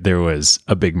 there was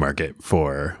a big market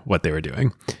for what they were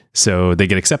doing. So they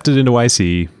get accepted into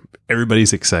YC.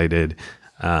 Everybody's excited.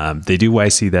 They do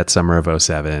YC that summer of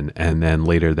 2007, and then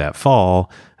later that fall,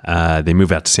 they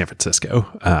move out to San Francisco,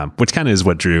 which kind of is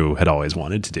what Drew had always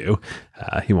wanted to do.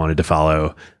 He wanted to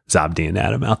follow Zabdi and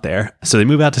Adam out there. So they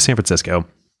move out to San Francisco.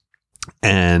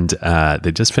 And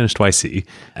they just finished YC,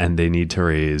 and they need to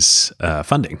raise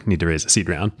funding, need to raise a seed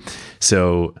round.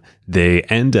 So they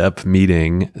end up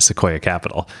meeting Sequoia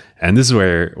Capital. And this is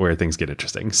where things get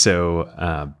interesting.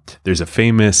 So there's a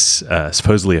famous,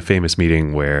 supposedly a famous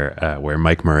meeting where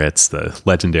Mike Moritz, the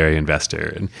legendary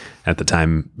investor, and at the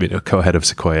time, co-head of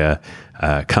Sequoia,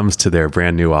 comes to their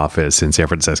brand new office in San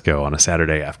Francisco on a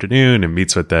Saturday afternoon and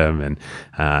meets with them,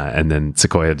 and then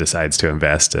Sequoia decides to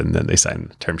invest, and then they sign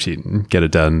the term sheet and get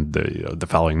it done the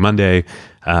following Monday.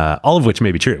 All of which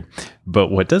may be true, but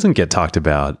what doesn't get talked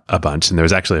about a bunch, and there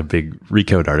was actually a big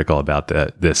Recode article about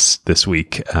this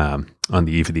week on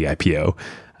the eve of the IPO.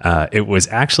 It was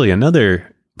actually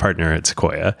another partner at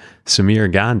Sequoia,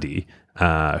 Samir Gandhi,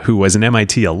 who was an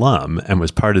MIT alum and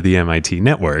was part of the MIT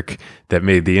network that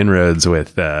made the inroads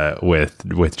with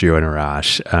Drew and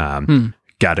Arash.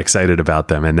 Got excited about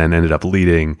them, and then ended up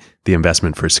leading the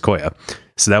investment for Sequoia.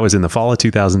 So that was in the fall of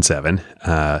 2007.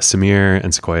 Samir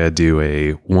and Sequoia do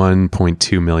a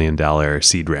 $1.2 million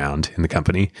seed round in the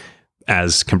company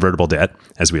as convertible debt,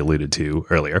 as we alluded to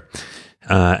earlier.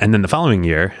 And then the following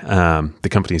year, the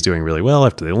company is doing really well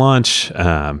after they launch.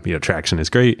 Traction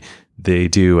is great. They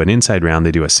do an inside round.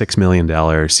 They do a $6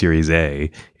 million Series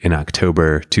A in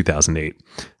October 2008.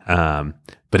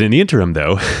 But in the interim,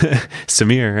 though,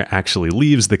 Samir actually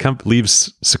leaves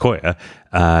Sequoia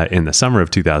in the summer of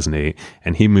 2008,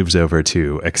 and he moves over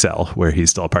to Excel, where he's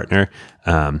still a partner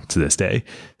to this day.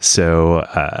 So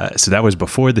that was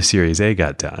before the Series A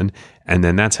got done, and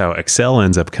then that's how Excel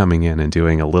ends up coming in and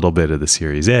doing a little bit of the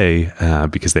Series A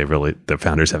because the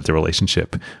founders have the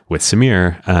relationship with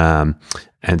Samir.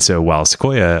 And so while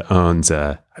Sequoia owns,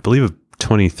 I believe,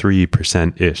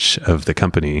 23%-ish of the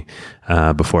company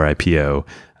before IPO,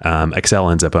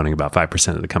 Excel ends up owning about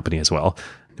 5% of the company as well,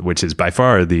 which is by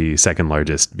far the second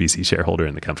largest VC shareholder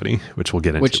in the company, which we'll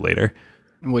get into later.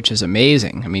 Which is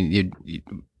amazing. I mean,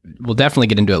 we'll definitely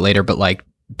get into it later, but like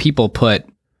people put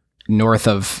north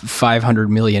of $500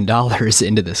 million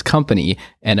into this company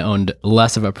and owned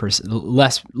less of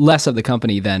the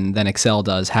company than Excel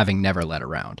does, having never led a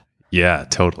round. Yeah,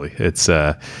 totally. It's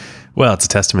it's a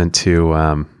testament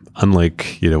to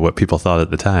unlike what people thought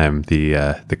at the time,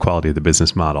 the quality of the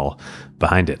business model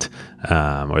behind it,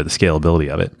 or the scalability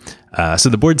of it. So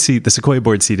the Sequoia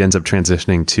board seat ends up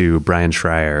transitioning to Brian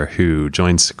Schreier, who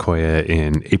joined Sequoia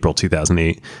in April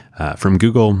 2008 from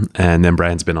Google, and then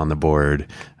Brian's been on the board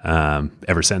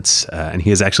ever since. And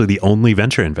he is actually the only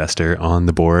venture investor on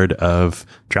the board of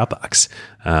Dropbox,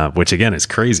 which again is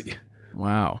crazy.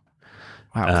 Wow.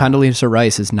 Condoleezza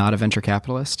Rice is not a venture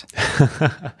capitalist?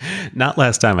 Not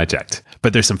last time I checked.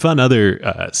 But there's some fun other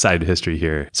side history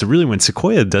here. So really, when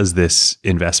Sequoia does this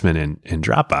investment in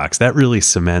Dropbox, that really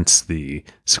cements the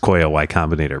Sequoia Y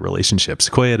Combinator relationship.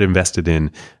 Sequoia had invested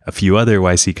in a few other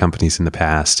YC companies in the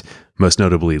past, most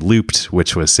notably Looped,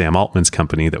 which was Sam Altman's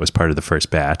company that was part of the first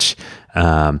batch,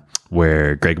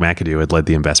 where Greg McAdoo had led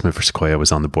the investment for Sequoia,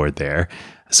 was on the board there.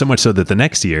 So much so that the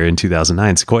next year, in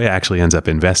 2009, Sequoia actually ends up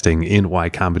investing in Y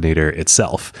Combinator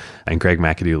itself, and Greg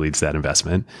McAdoo leads that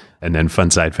investment. And then,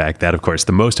 fun side fact, that, of course,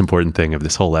 the most important thing of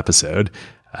this whole episode,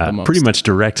 pretty much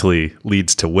directly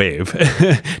leads to Wave,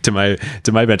 to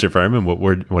my venture firm, and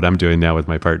what I'm doing now with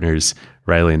my partners,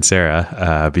 Riley and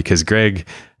Sarah, because Greg,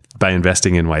 by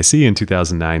investing in YC in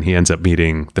 2009, he ends up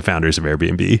meeting the founders of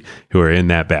Airbnb, who are in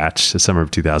that batch, the summer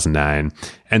of 2009,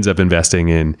 ends up investing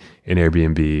in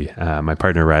Airbnb. My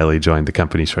partner Riley joined the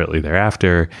company shortly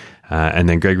thereafter. And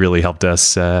then Greg really helped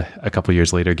us a couple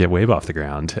years later get Wave off the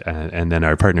ground. And then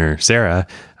our partner Sarah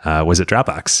was at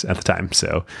Dropbox at the time.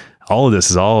 So all of this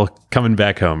is all coming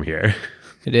back home here.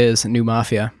 It is a new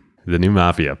mafia. The new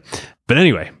mafia. But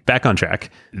anyway, back on track.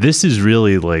 This is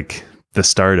really like the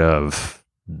start of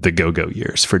the go-go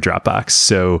years for Dropbox.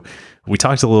 So we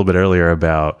talked a little bit earlier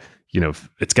about,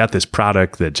 it's got this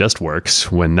product that just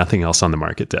works when nothing else on the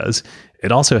market does.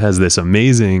 It also has this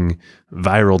amazing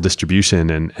viral distribution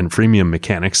and freemium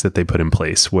mechanics that they put in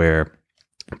place, where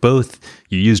both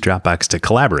you use Dropbox to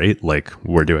collaborate, like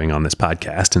we're doing on this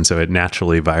podcast, and so it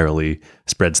naturally virally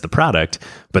spreads the product,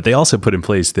 but they also put in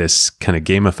place this kind of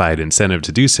gamified incentive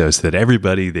to do so that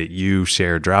everybody that you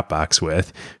share Dropbox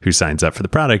with who signs up for the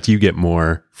product, you get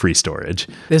more free storage.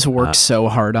 This worked so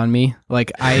hard on me.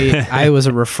 Like I was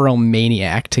a referral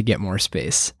maniac to get more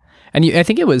space. And I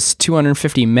think it was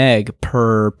 250 meg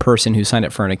per person who signed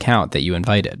up for an account that you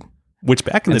invited. Which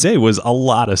back in the day was a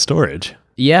lot of storage.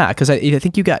 Yeah, because I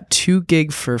think you got 2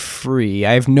 gig for free.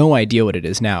 I have no idea what it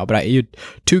is now, but you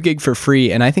 2 gig for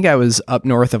free, and I think I was up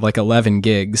north of like 11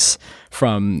 gigs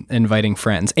from inviting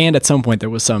friends. And at some point, there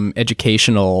was some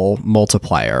educational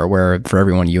multiplier where for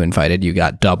everyone you invited, you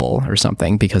got double or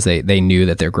something because they knew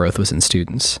that their growth was in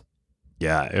students.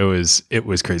 Yeah, it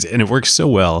was crazy, and it works so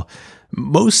well.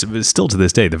 Most of it, still to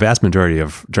this day, the vast majority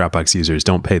of Dropbox users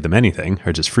don't pay them anything,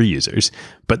 are just free users.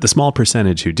 But the small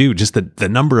percentage who do, just the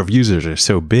number of users are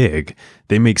so big,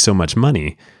 they make so much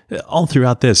money. All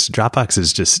throughout this, Dropbox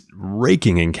is just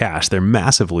raking in cash. They're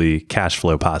massively cash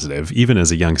flow positive, even as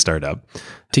a young startup.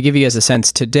 To give you guys a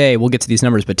sense, today, we'll get to these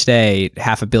numbers, but today,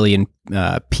 500 million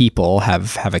people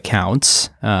have accounts.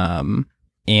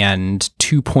 And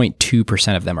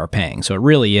 2.2% of them are paying. So it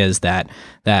really is that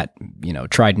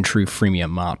tried and true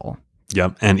freemium model.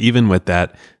 Yep. And even with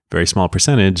that very small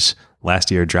percentage,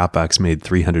 last year Dropbox made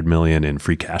 $300 million in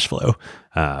free cash flow.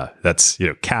 That's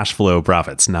cash flow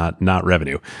profits, not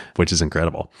revenue, which is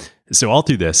incredible. So all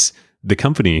through this, the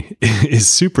company is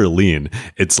super lean.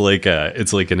 It's like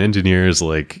an engineer's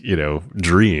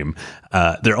dream.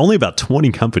 There are only about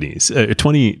 20 companies,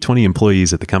 20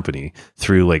 employees at the company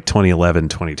through like 2011,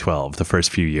 2012, the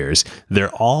first few years. They're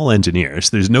all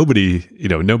engineers. There's nobody,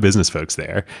 no business folks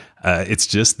there. It's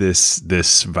just this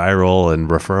viral and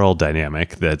referral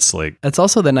dynamic that's like. That's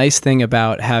also the nice thing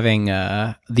about having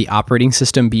the operating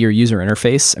system be your user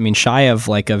interface. I mean, shy of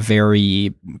like a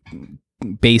very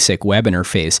basic web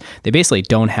interface, they basically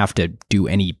don't have to do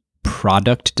any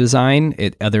product design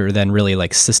other than really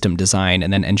like system design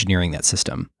and then engineering that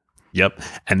system. Yep.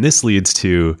 And this leads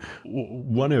to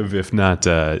one of, if not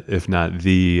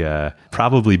the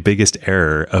probably biggest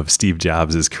error of Steve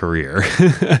Jobs' career,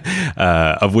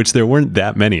 of which there weren't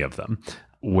that many of them,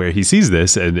 where he sees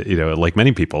this and, like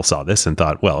many people saw this and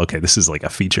thought, well, okay, this is like a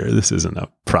feature. This isn't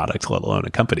a product, let alone a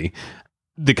company.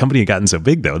 The company had gotten so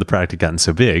big, though, the product had gotten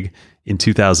so big, in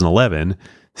 2011,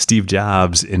 Steve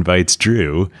Jobs invites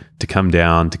Drew to come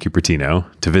down to Cupertino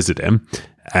to visit him.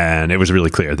 And it was really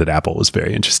clear that Apple was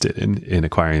very interested in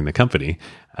acquiring the company.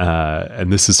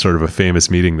 And this is sort of a famous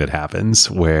meeting that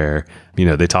happens where,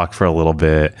 they talk for a little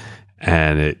bit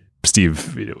and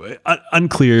Steve,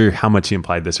 unclear how much he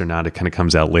implied this or not. It kind of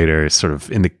comes out later, sort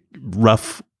of in the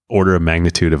rough order of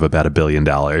magnitude of about $1 billion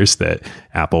that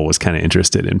Apple was kind of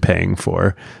interested in paying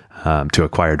for to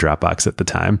acquire Dropbox at the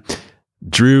time.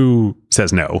 Drew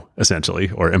says no, essentially,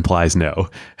 or implies no.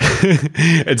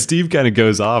 And Steve kind of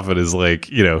goes off and is like,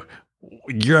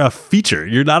 you're a feature.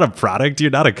 You're not a product.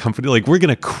 You're not a company. Like, we're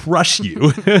going to crush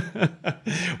you.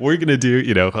 We're going to do,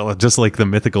 just like the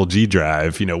mythical G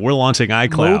Drive, we're launching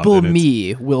iCloud. Mobile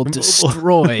Me will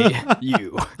destroy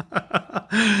you.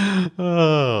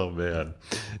 Oh, man.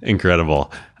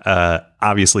 Incredible.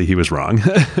 Obviously, he was wrong.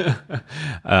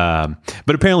 But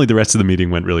apparently the rest of the meeting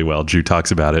went really well. Drew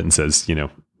talks about it and says,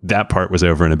 that part was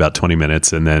over in about 20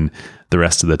 minutes. And then the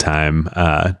rest of the time,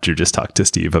 Drew just talked to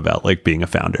Steve about like being a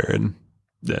founder and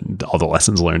all the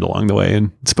lessons learned along the way.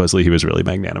 And supposedly he was really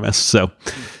magnanimous. So,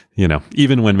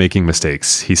 even when making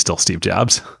mistakes, he's still Steve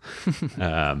Jobs.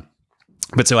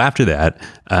 But so after that,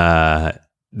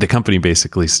 the company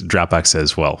basically, Dropbox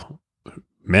says, well,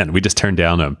 man, we just turned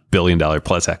down $1 billion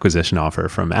plus acquisition offer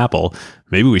from Apple.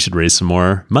 Maybe we should raise some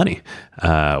more money.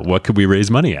 What could we raise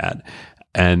money at?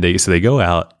 And they go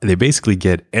out, they basically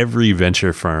get every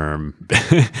venture firm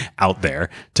out there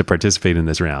to participate in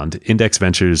this round. Index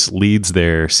Ventures leads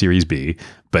their Series B,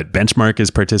 but Benchmark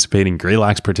is participating,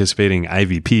 Greylock's participating,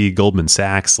 IVP, Goldman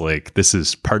Sachs. Like, this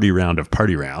is party round of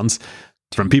party rounds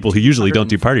from people who usually don't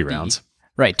do party rounds.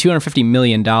 Right, $250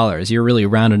 million. You're really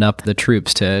rounding up the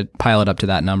troops to pile it up to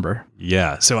that number.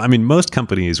 Yeah. So, I mean, most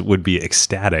companies would be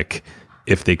ecstatic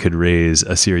if they could raise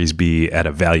a Series B at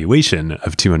a valuation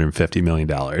of $250 million.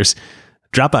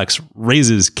 Dropbox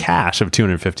raises cash of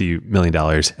 $250 million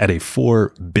at a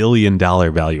 $4 billion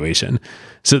valuation.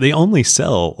 So they only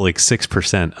sell like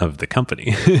 6% of the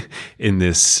company in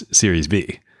this Series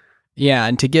B. Yeah,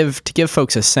 and to give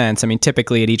folks a sense, I mean,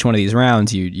 typically at each one of these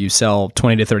rounds, you sell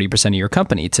 20 to 30% of your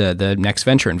company to the next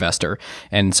venture investor.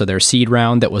 And so their seed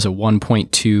round that was a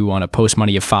 1.2 on a post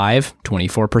money of 5,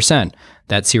 24%.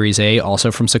 That Series A, also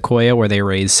from Sequoia, where they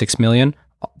raised $6 million,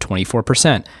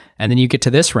 24%. And then you get to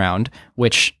this round,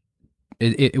 which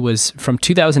it was from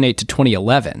 2008 to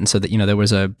 2011. So that, there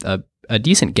was a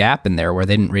decent gap in there where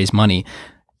they didn't raise money,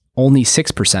 only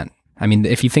 6%. I mean,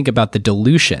 if you think about the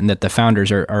dilution that the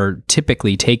founders are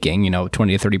typically taking,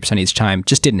 20 to 30% each time,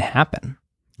 just didn't happen.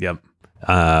 Yep.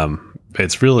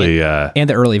 It's really... and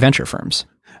the early venture firms.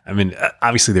 I mean,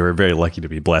 obviously they were very lucky to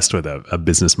be blessed with a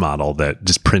business model that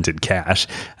just printed cash.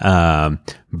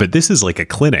 But this is like a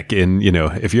clinic in,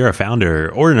 if you're a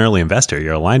founder or an early investor,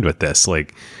 you're aligned with this.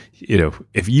 Like,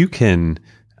 if you can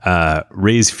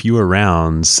raise fewer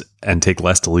rounds and take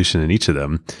less dilution in each of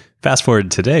them. Fast forward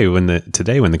today when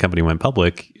the company went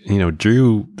public,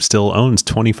 Drew still owns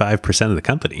 25% of the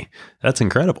company. That's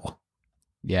incredible.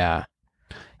 Yeah.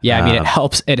 Yeah, I mean,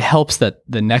 it helps that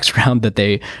the next round that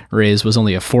they raised was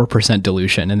only a 4%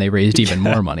 dilution, and they raised even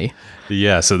more money.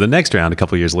 Yeah, so the next round, a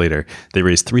couple of years later, they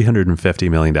raised $350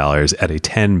 million at a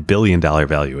 $10 billion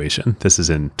valuation. This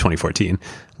is in 2014,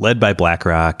 led by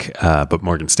BlackRock, but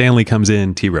Morgan Stanley comes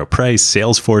in, T. Rowe Price,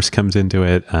 Salesforce comes into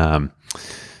it.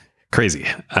 Crazy.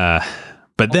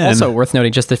 But then... Also worth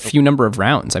noting just the few number of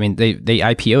rounds. I mean, they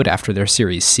IPO'd after their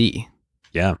Series C.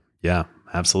 Yeah.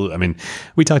 Absolutely. I mean,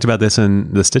 we talked about this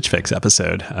in the Stitch Fix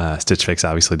episode. Stitch Fix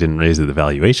obviously didn't raise the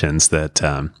valuations that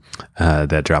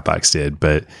Dropbox did,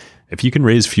 but if you can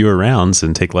raise fewer rounds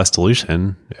and take less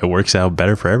dilution, it works out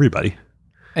better for everybody.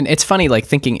 And it's funny, like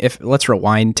thinking let's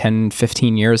rewind 10,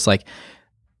 15 years, like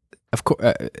of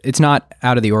course, it's not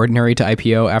out of the ordinary to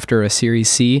IPO after a Series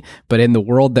C, but in the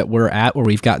world that we're at, where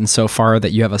we've gotten so far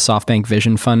that you have a SoftBank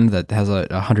Vision Fund that has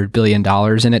 $100 billion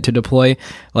in it to deploy,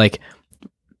 like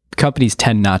companies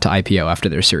tend not to IPO after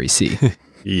their Series C.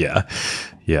 Yeah.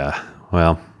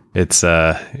 Well, it's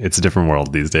a different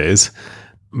world these days.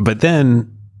 But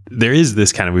then there is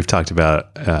this kind of, we talked about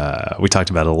it a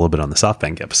little bit on the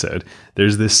SoftBank episode.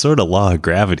 There's this sort of law of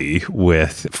gravity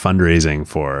with fundraising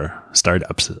for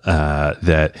startups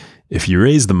that if you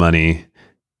raise the money,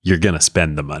 you're going to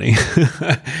spend the money.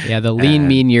 Yeah, the lean,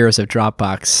 mean years of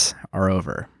Dropbox are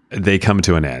over. They come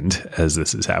to an end as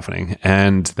this is happening.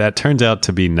 And that turns out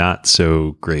to be not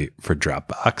so great for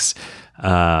Dropbox.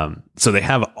 So they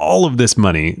have all of this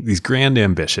money, these grand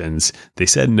ambitions. They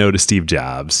said no to Steve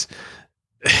Jobs.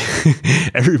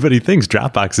 Everybody thinks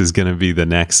Dropbox is going to be the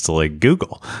next like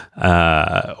Google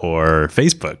or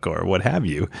Facebook or what have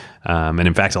you. And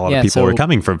in fact, a lot of people were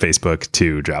coming from Facebook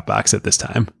to Dropbox at this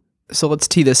time. So let's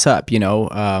tee this up.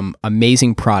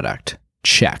 Amazing product,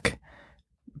 check.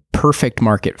 Perfect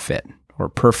market fit or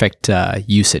perfect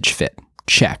usage fit,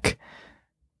 check.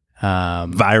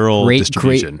 Viral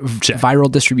distribution, check.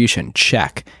 Viral distribution,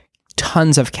 check.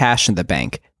 Tons of cash in the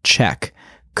bank, check.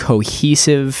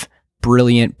 Cohesive,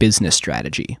 brilliant business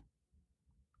strategy, ?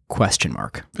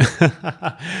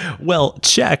 Well,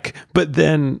 check, but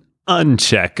then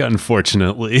uncheck,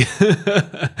 unfortunately.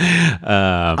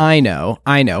 I know.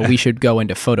 We should go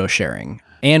into photo sharing.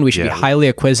 And we should be highly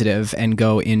acquisitive and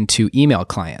go into email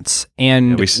clients.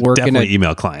 And we're definitely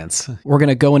email clients. We're going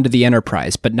to go into the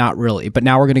enterprise, but not really. But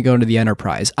now we're going to go into the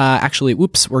enterprise. We're going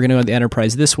to go into the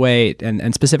enterprise this way,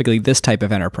 and specifically this type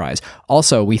of enterprise.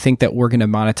 Also, we think that we're going to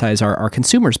monetize our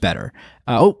consumers better.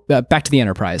 Back to the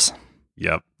enterprise.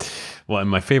 Yep. Well, and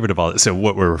my favorite of all, so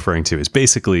what we're referring to is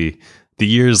basically the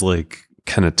years like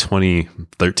kind of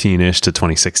 2013-ish to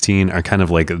 2016 are kind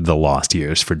of like the lost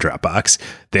years for Dropbox.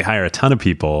 They hire a ton of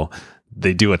people.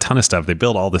 They do a ton of stuff. They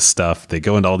build all this stuff. They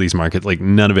go into all these markets. Like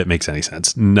none of it makes any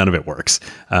sense. None of it works.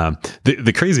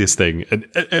 The craziest thing,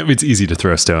 it's easy to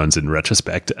throw stones in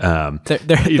retrospect.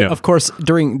 Of course,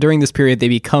 during this period, they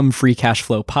become free cash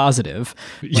flow positive.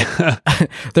 Yeah.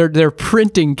 They're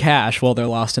printing cash while they're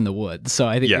lost in the woods. So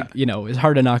I think, it's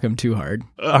hard to knock them too hard.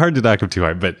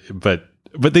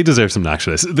 But they deserve some knocks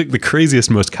for this. The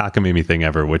craziest, most cockamamie thing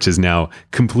ever, which is now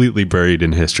completely buried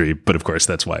in history. But of course,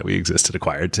 that's why we exist at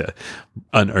Acquired, to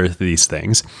unearth these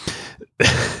things.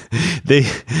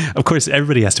 Of course,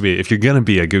 everybody has to be, if you're going to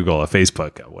be a Google, a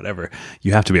Facebook, whatever,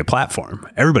 you have to be a platform.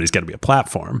 Everybody's got to be a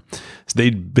platform. So they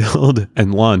build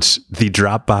and launch the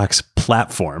Dropbox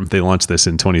platform. They launched this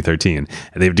in 2013,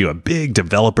 and they do a big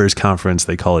developers conference.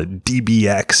 They call it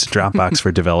DBX, Dropbox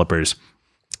for Developers.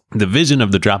 The vision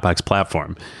of the Dropbox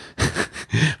platform.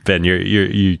 Ben, you're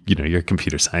a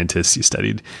computer scientist. You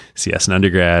studied CS in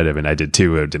undergrad. I mean, I did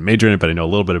too. I didn't major in it, but I know a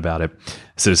little bit about it.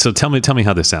 So tell me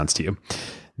how this sounds to you.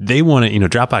 They want to,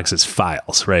 Dropbox is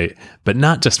files, right? But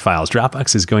not just files.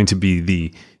 Dropbox is going to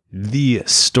be the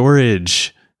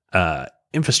storage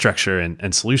infrastructure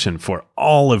and solution for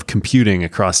all of computing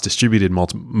across distributed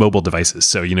mobile devices.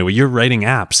 So, you're writing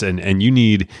apps and you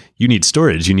need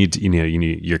storage. You need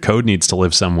your code needs to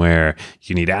live somewhere.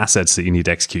 You need assets that you need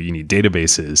to execute. You need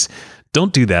databases.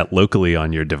 Don't do that locally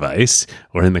on your device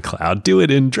or in the cloud. Do it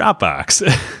in Dropbox.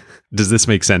 Does this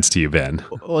make sense to you, Ben?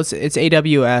 Well, it's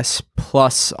AWS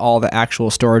plus all the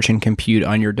actual storage and compute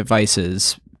on your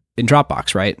devices in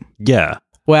Dropbox, right? Yeah.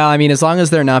 Well, I mean, as long as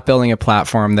they're not building a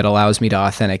platform that allows me to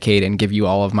authenticate and give you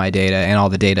all of my data and all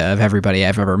the data of everybody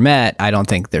I've ever met, I don't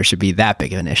think there should be that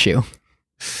big of an issue.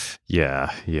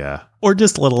 Yeah, yeah. Or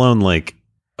just let alone like,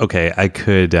 okay, I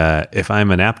could, if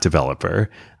I'm an app developer,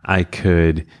 I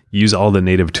could use all the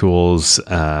native tools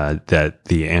that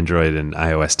the Android and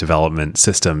iOS development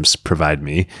systems provide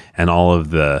me and all of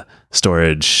the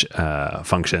storage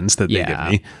functions that they give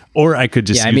me. Or I could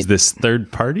just use this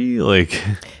third party. Like,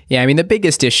 yeah, I mean, the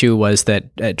biggest issue was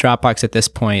that Dropbox at this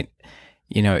point,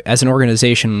 you know, as an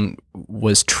organization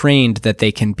was trained that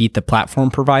they can beat the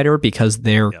platform provider because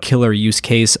their killer use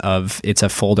case of it's a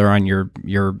folder on your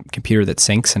computer that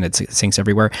syncs and it syncs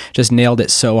everywhere just nailed it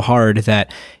so hard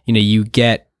that, you know, you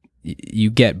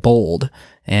get bold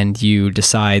and you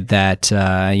decide that,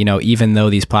 you know, even though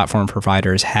these platform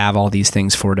providers have all these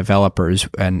things for developers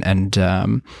and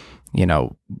you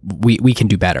know, we can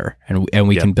do better and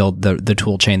we can build the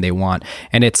tool chain they want.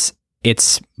 And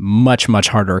it's much, much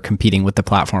harder competing with the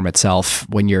platform itself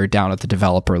when you're down at the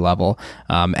developer level.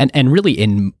 And really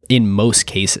in most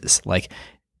cases, like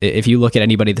if you look at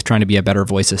anybody that's trying to be a better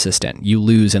voice assistant, you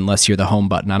lose unless you're the home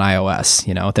button on iOS.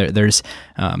 You know, there's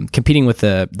competing with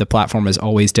the platform is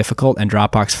always difficult, and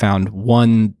Dropbox found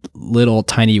one little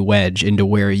tiny wedge into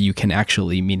where you can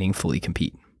actually meaningfully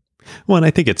compete. Well, and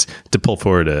I think it's to pull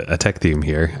forward a tech theme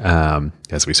here,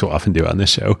 as we so often do on this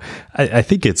show. I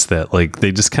think it's that like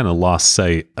they just kind of lost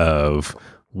sight of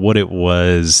what it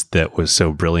was that was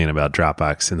so brilliant about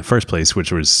Dropbox in the first place,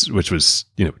 which was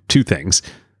you know, two things.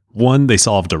 One, they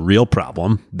solved a real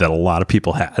problem that a lot of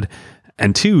people had,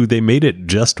 and two, they made it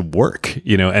just work.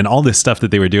 You know, and all this stuff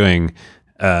that they were doing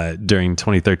during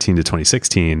 2013 to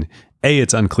 2016. A,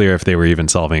 it's unclear if they were even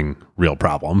solving real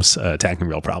problems, attacking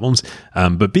real problems.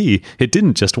 But B, it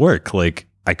didn't just work. Like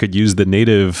I could use the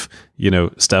native, you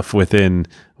know, stuff within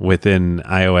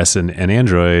iOS and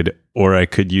Android, or I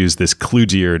could use this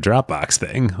kludgier Dropbox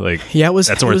thing. Like,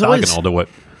 that's orthogonal to what.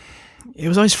 It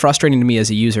was always frustrating to me as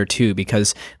a user too,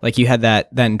 because like you had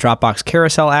that then Dropbox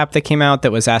Carousel app that came out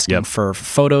that was asking for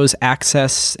photos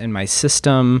access in my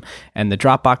system, and the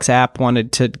Dropbox app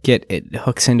wanted to get it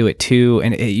hooks into it too,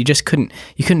 and you just couldn't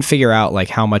figure out like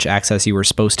how much access you were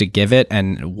supposed to give it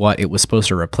and what it was supposed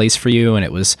to replace for you, and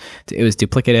it was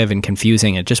duplicative and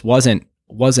confusing. It just wasn't.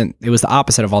 It was the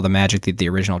opposite of all the magic that the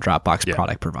original Dropbox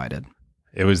product provided.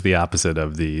 It was the opposite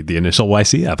of the initial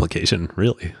YC application,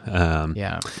 really.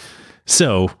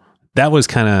 So that was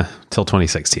kind of till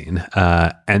 2016.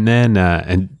 And then,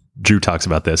 and Drew talks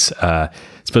about this,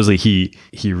 supposedly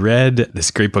he read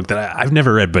this great book that I've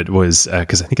never read, but was,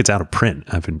 cause I think it's out of print.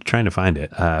 I've been trying to find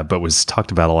it, but was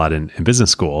talked about a lot in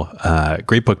business school.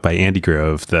 Great book by Andy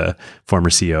Grove, the former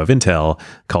CEO of Intel,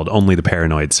 called Only the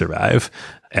Paranoid Survive.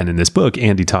 And in this book,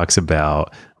 Andy talks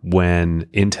about when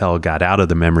Intel got out of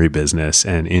the memory business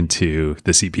and into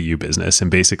the CPU business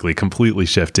and basically completely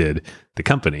shifted the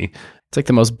company. It's like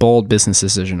the most bold business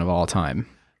decision of all time.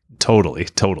 Totally.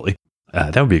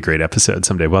 That would be a great episode.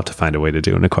 Someday we'll have to find a way to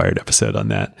do an acquired episode on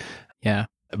that. Yeah.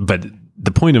 But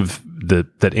the point of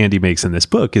that Andy makes in this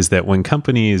book is that when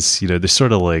companies, you know, they're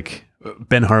sort of like,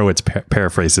 Ben Horowitz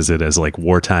paraphrases it as like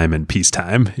wartime and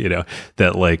peacetime, you know,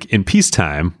 that like in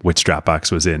peacetime, which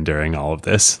Dropbox was in during all of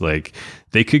this, like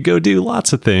they could go do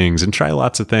lots of things and try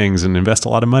lots of things and invest a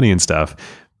lot of money and stuff.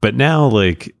 But now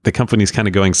like the company's kind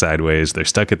of going sideways. They're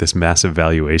stuck at this massive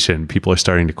valuation. People are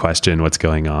starting to question what's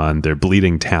going on. They're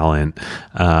bleeding talent.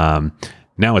 Now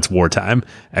it's wartime.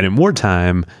 And in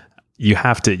wartime, you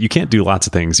can't do lots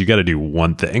of things. You got to do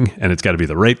one thing, and it's got to be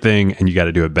the right thing, and you got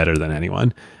to do it better than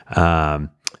anyone.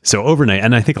 So overnight,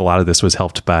 and I think a lot of this was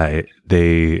helped by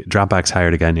Dropbox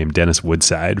hired a guy named Dennis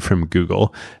Woodside from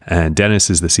Google, and Dennis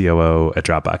is the COO at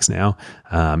Dropbox now.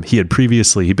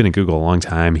 He'd been at Google a long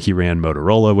time. He ran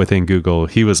Motorola within Google.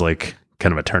 He was like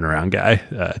kind of a turnaround guy,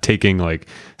 taking like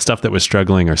stuff that was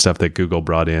struggling or stuff that Google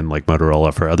brought in, like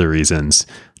Motorola for other reasons,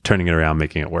 turning it around,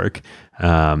 making it work.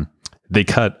 They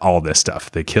ut all this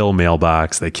stuff. They kill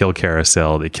Mailbox, they kill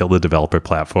Carousel, they kill the developer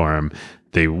platform.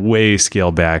 They way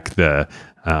scale back the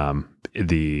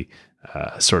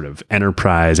sort of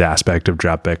enterprise aspect of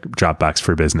Dropbox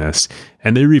for business,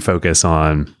 and they refocus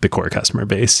on the core customer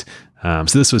base. So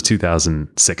this was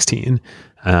 2016.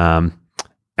 And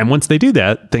once they do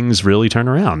that, things really turn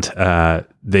around.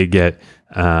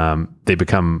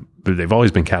 They've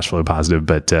always been cash flow positive,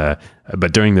 but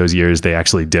during those years, they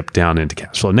actually dip down into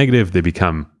cash flow negative. They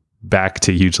become back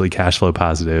to hugely cash flow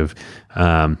positive.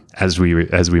 As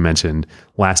we mentioned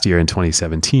last year in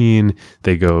 2017,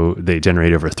 they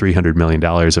generate over $300 million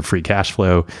of free cash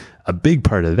flow. A big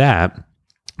part of that,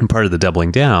 and part of the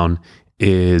doubling down,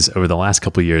 is over the last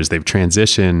couple of years, they've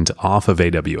transitioned off of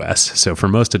AWS. So for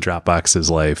most of Dropbox's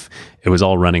life, it was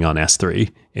all running on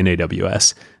S3 in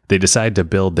AWS. They decided to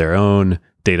build their own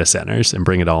data centers and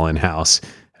bring it all in-house.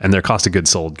 And their cost of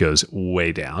goods sold goes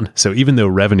way down. So even though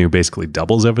revenue basically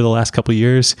doubles over the last couple of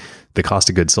years, the cost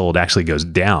of goods sold actually goes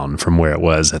down from where it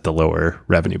was at the lower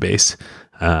revenue base.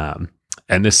 And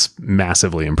this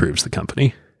massively improves the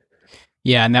company.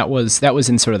 Yeah, and that was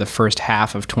in sort of the first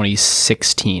half of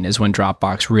 2016 is when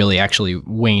Dropbox really actually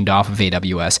waned off of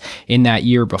AWS. In that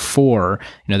year before,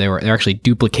 they're actually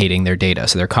duplicating their data,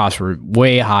 so their costs were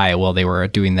way high while they were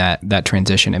doing that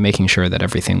transition and making sure that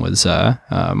everything was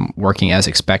working as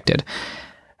expected.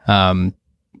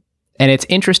 And it's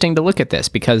interesting to look at this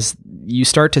because you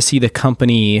start to see the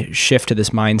company shift to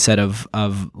this mindset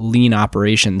of lean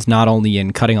operations, not only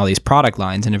in cutting all these product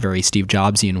lines in a very Steve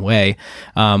Jobsian way,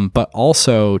 but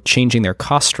also changing their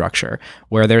cost structure,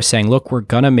 where they're saying, look, we're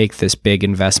going to make this big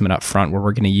investment up front where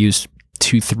we're going to use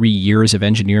 2-3 years of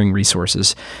engineering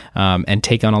resources and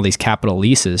take on all these capital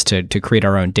leases to create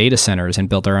our own data centers and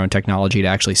build our own technology to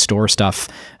actually store stuff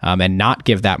and not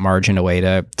give that margin away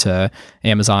to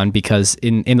Amazon, because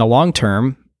in the long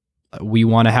term, we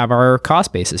want to have our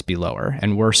cost basis be lower,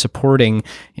 and we're supporting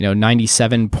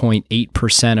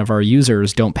 97.8% of our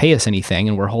users don't pay us anything,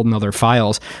 and we're holding all their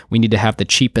files. We need to have the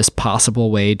cheapest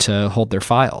possible way to hold their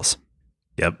files.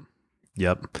 Yep.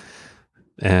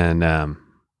 And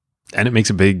it makes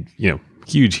a big,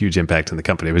 huge impact on the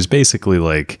company. It was basically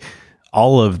like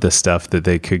all of the stuff that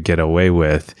they could get away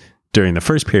with during the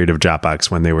first period of Dropbox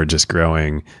when they were just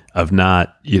growing, of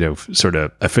not, sort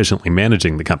of efficiently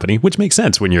managing the company, which makes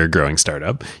sense when you're a growing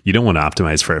startup. You don't want to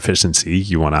optimize for efficiency.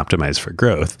 You want to optimize for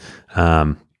growth.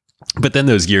 But then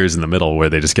those years in the middle where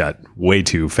they just got way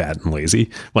too fat and lazy,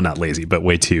 well, not lazy, but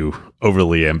way too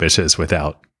overly ambitious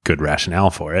without good rationale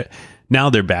for it. Now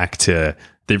they're back to,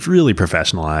 they've really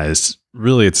professionalized.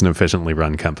 Really, it's an efficiently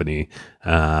run company.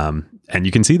 And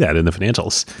you can see that in the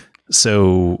financials.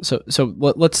 So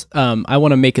let's. I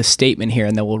want to make a statement here,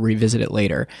 and then we'll revisit it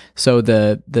later. So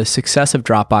the success of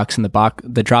Dropbox and the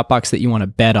Dropbox that you want to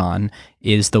bet on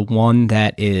is the one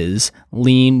that is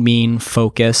lean, mean,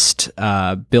 focused,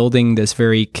 building this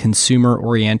very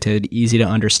consumer-oriented, easy to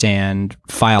understand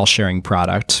file sharing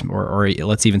product, or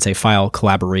let's even say file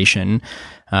collaboration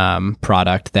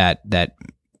product that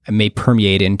may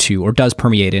permeate into, or does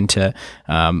permeate into,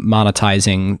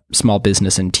 monetizing small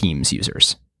business and Teams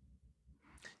users.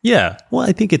 Yeah. Well,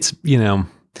 I think it's, if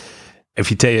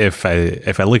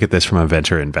I look at this from a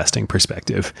venture investing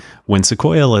perspective, when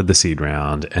Sequoia led the seed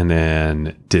round and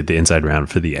then did the inside round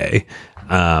for the A,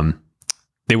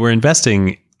 they were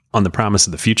investing on the promise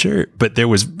of the future, but there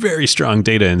was very strong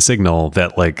data and signal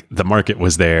that like the market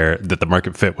was there, that the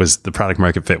product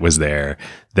market fit was there,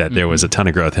 that there was a ton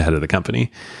of growth ahead of the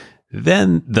company.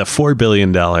 Then the $4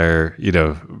 billion,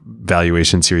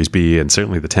 valuation Series B, and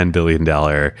certainly the $10 billion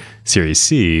Series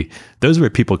C, those were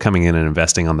people coming in and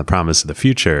investing on the promise of the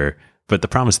future. But the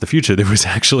promise of the future, there was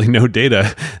actually no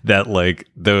data that like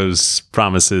those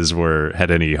promises had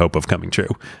any hope of coming true.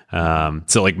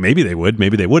 So like maybe they would,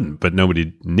 maybe they wouldn't, but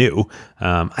nobody knew.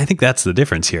 I think that's the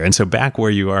difference here. And so back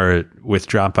where you are with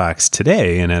Dropbox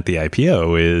today and at the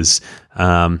IPO is,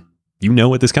 you know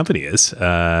what this company is,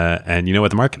 and you know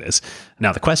what the market is.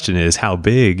 Now, the question is, how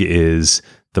big is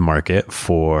the market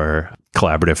for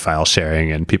collaborative file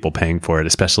sharing and people paying for it,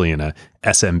 especially in a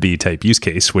SMB type use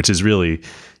case, which is really,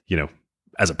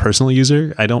 as a personal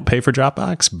user, I don't pay for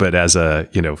Dropbox, but as a,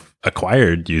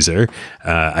 acquired user,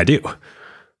 I do.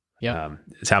 Yeah.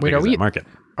 It's how big is that market?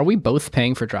 Are we both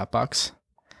paying for Dropbox?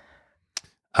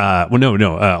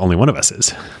 No, only one of us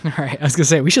is. All right. I was gonna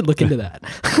say, we should look into that.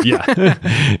 Yeah,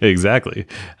 exactly.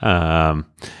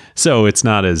 So it's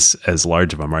not as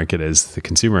large of a market as the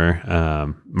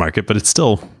consumer market, but it's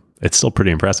still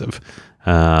pretty impressive.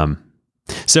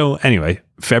 So anyway,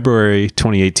 February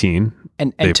 2018.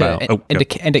 And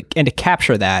to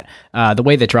capture that, the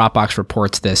way that Dropbox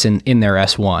reports this in their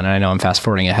S1, and I know I'm fast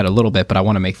forwarding ahead a little bit, but I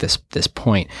want to make this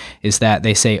point, is that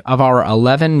they say of our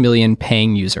 11 million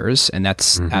paying users, and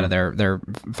that's out of their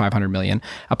 500 million,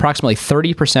 approximately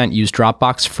 30% use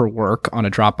Dropbox for work on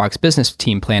a Dropbox business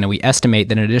team plan, and we estimate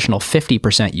that an additional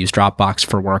 50% use Dropbox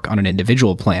for work on an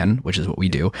individual plan, which is what we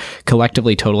do,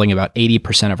 collectively totaling about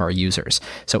 80% of our users.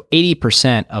 So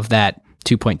 80% of that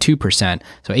 2.2%.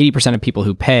 So 80% of people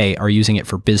who pay are using it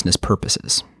for business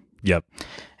purposes. Yep.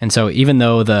 And so even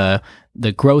though the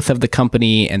growth of the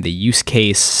company and the use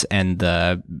case and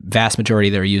the vast majority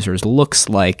of their users looks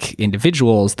like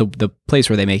individuals, the place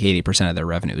where they make 80% of their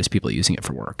revenue is people using it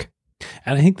for work.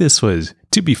 And I think this was,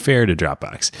 to be fair to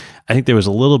Dropbox, I think there was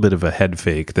a little bit of a head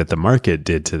fake that the market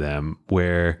did to them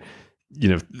where,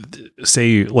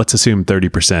 say, let's assume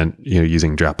 30%,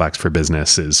 using Dropbox for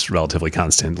business is relatively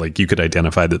constant. Like you could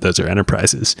identify that those are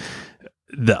enterprises.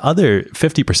 The other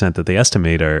 50% that they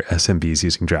estimate are SMBs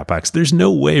using Dropbox. There's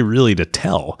no way really to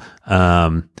tell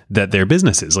that they're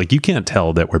businesses. Like you can't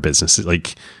tell that we're businesses.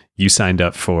 Like you signed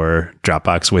up for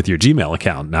Dropbox with your Gmail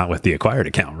account, not with the acquired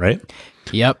account, right?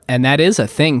 Yep. And that is a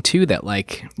thing too, that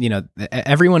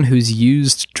everyone who's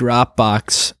used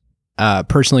Dropbox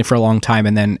personally for a long time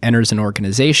and then enters an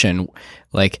organization,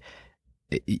 like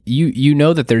you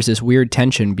know that there's this weird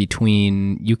tension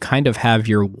between you kind of have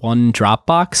your one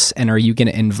Dropbox, and are you going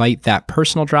to invite that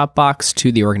personal Dropbox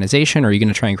to the organization, or are you going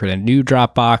to try and create a new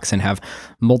Dropbox and have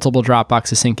multiple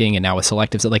Dropboxes syncing, and now with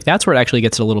selectives, like that's where it actually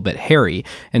gets a little bit hairy.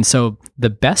 And so the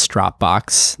best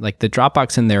Dropbox, like the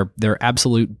Dropbox in their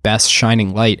absolute best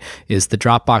shining light, is the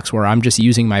Dropbox where I'm just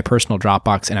using my personal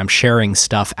Dropbox and I'm sharing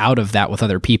stuff out of that with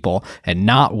other people, and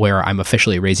not where I'm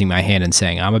officially raising my hand and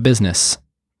saying I'm a business.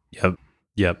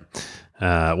 Yep.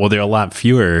 Well, there are a lot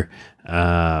fewer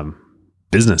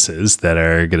businesses that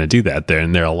are going to do that there,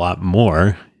 and there are a lot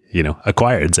more,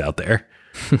 acquireds out there.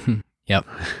 Yep.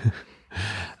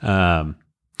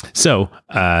 So,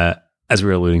 as we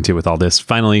were alluding to with all this,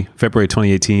 finally, February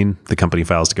 2018, the company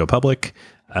files to go public.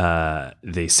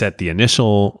 They set the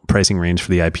initial pricing range for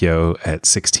the IPO at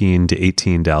 $16 to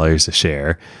 $18 a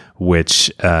share,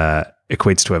 which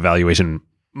equates to a valuation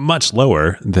much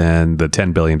lower than the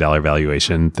 $10 billion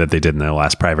valuation that they did in their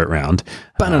last private round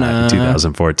in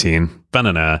 2014.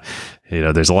 Banana.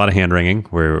 There's a lot of hand wringing.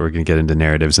 We're going to get into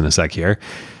narratives in a sec here.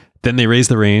 Then they raised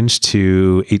the range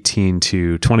to $18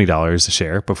 to $20 a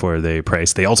share before they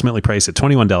priced. They ultimately priced at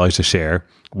 $21 a share,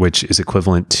 which is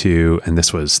equivalent to, and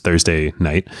this was Thursday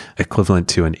night, equivalent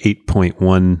to an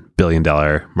 $8.1 billion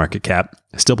market cap,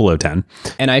 still below 10.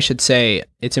 And I should say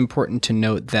it's important to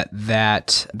note that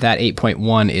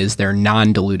 8.1 is their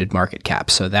non-diluted market cap.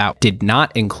 So that did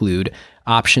not include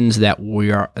options that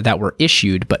were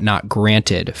issued but not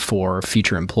granted for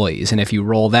future employees. And if you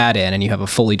roll that in and you have a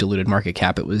fully diluted market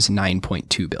cap, it was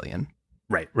 $9.2 billion.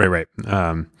 Right.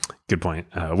 Good point.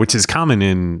 Which is common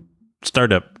in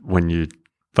startup when you're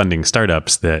funding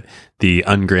startups, that the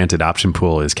ungranted option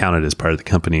pool is counted as part of the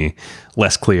company.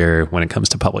 Less clear when it comes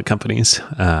to public companies.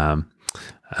 So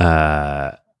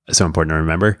important to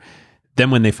remember. Then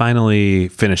when they finally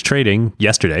finished trading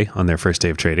yesterday on their first day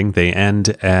of trading, they end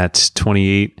at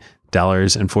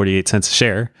 $28.48 a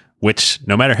share, which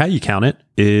no matter how you count it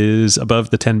is above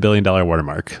the $10 billion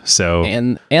watermark. So,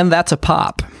 and that's a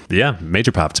pop. Yeah.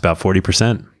 Major pop. It's about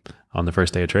 40% on the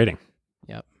first day of trading.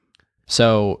 Yep.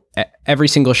 So every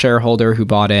single shareholder who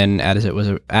bought in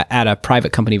at a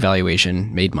private company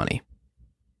valuation made money.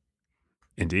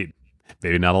 Indeed.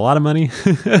 Maybe not a lot of money,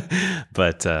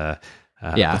 but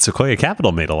Sequoia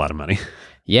Capital made a lot of money.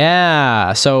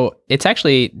 Yeah. So it's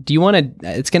actually,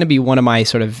 it's going to be one of my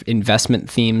sort of investment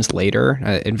themes later,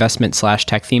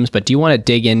 investment/tech themes, but do you want to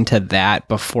dig into that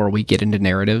before we get into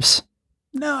narratives?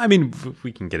 No, I mean,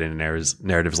 we can get into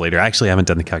narratives later. I actually haven't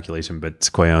done the calculation, but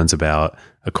Sequoia owns about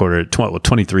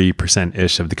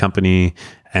 23%-ish of the company,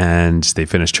 and they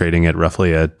finished trading at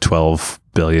roughly a $12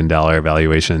 billion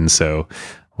valuation. So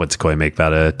what Sequoia make,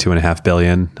 about a $2.5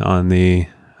 billion on the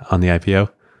IPO?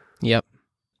 Yep.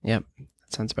 That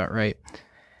sounds about right.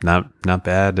 Not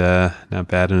bad. Not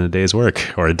bad in a day's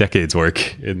work or a decade's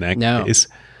work in that case.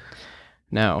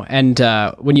 No. And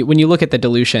when you look at the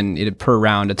dilution per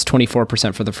round, it's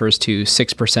 24% for the first two,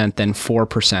 6%, then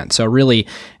 4%. So really,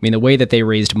 I mean, the way that they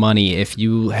raised money, if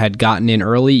you had gotten in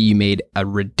early, you made a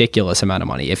ridiculous amount of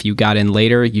money. If you got in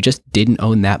later, you just didn't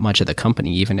own that much of the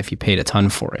company, even if you paid a ton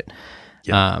for it.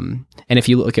 Yep. And if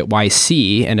you look at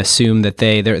YC and assume that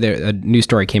a news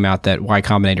story came out that Y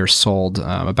Combinator sold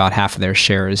about half of their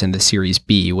shares in the Series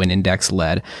B when Index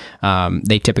led.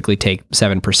 They typically take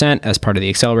 7% as part of the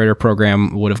accelerator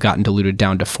program, would have gotten diluted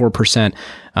down to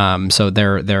 4%. So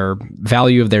their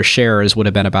value of their shares would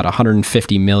have been about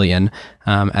 $150 million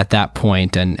at that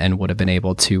point, and would have been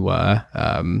able to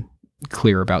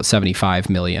clear about $75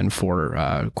 million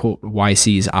for quote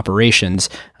YC's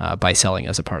operations by selling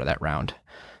as a part of that round.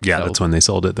 Yeah, so, that's when they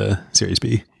sold at the Series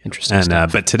B. Interesting.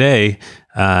 And but today,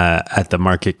 at the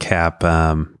market cap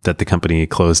that the company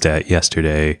closed at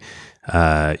yesterday,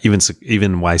 even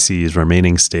YC's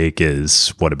remaining stake is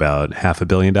what, about $500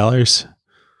 million?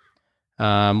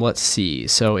 Let's see.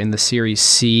 So in the Series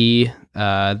C,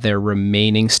 their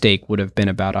remaining stake would have been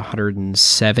about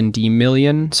 $170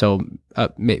 million. So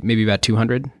maybe about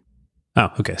 200. Oh,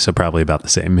 okay. So probably about the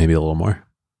same, maybe a little more.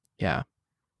 Yeah.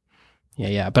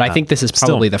 Yeah. But I think this is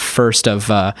probably the first of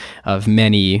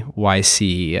many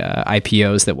YC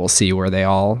IPOs that we'll see where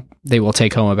they will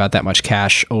take home about that much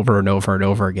cash over and over and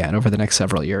over again over the next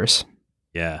several years.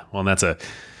 Yeah. Well, and that's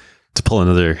to pull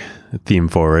another theme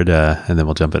forward, and then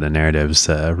we'll jump into narratives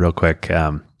real quick.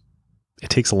 It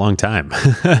takes a long time.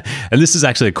 And this is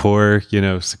actually a core,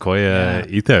 Sequoia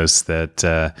ethos that,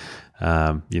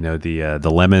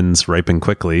 the lemons ripen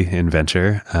quickly in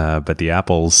venture, but the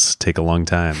apples take a long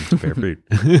time to bear fruit.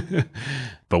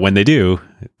 But when they do,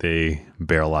 they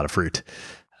bear a lot of fruit.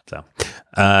 So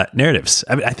narratives.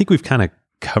 I think we've kind of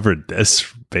covered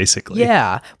this basically.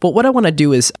 Yeah. But what I want to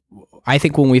do is, I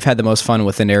think when we've had the most fun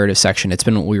with the narrative section, it's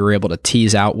been when we were able to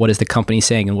tease out what is the company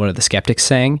saying and what are the skeptics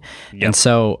saying. Yep. And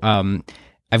so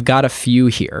I've got a few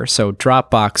here. So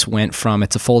Dropbox went from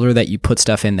it's a folder that you put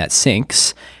stuff in that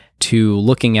syncs to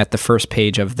looking at the first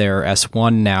page of their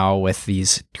S1 now with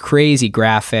these crazy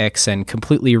graphics and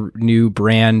completely new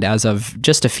brand as of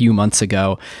just a few months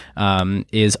ago,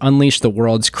 is unleash the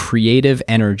world's creative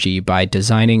energy by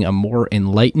designing a more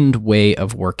enlightened way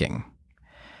of working.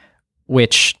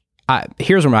 Which,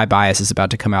 here's where my bias is about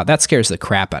to come out. That scares the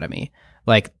crap out of me.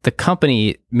 Like, the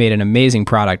company made an amazing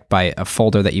product by a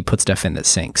folder that you put stuff in that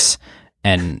syncs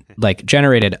and like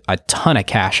generated a ton of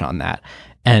cash on that.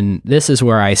 And this is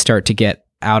where I start to get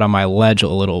out on my ledge a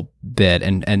little bit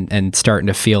and starting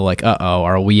to feel like,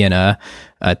 are we in a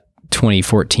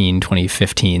 2014,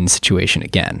 2015 situation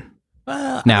again?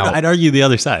 Now, I'd argue the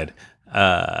other side,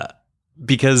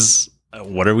 because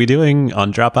what are we doing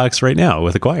on Dropbox right now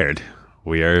with Acquired?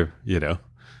 We are,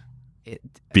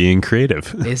 being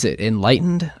creative. Is it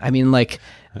enlightened? I mean, like,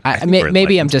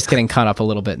 maybe I'm just getting caught up a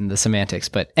little bit in the semantics,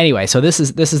 but anyway, so this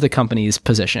is the company's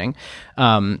positioning.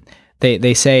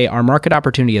 They say our market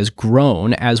opportunity has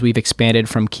grown as we've expanded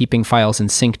from keeping files in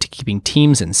sync to keeping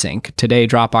teams in sync. Today,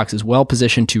 Dropbox is well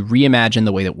positioned to reimagine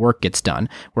the way that work gets done.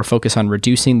 We're focused on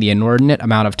reducing the inordinate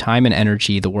amount of time and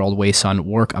energy the world wastes on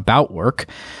work about work.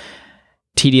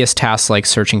 Tedious tasks like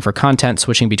searching for content,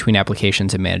 switching between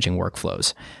applications, and managing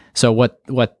workflows. So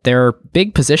what their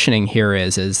big positioning here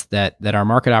is that our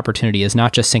market opportunity is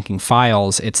not just syncing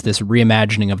files, it's this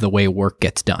reimagining of the way work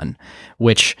gets done,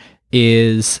 which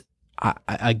is,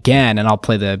 again, and I'll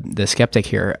play the skeptic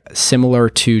here, similar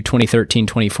to 2013,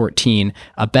 2014,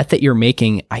 a bet that you're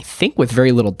making, I think, with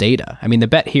very little data. I mean, the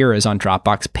bet here is on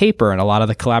Dropbox Paper and a lot of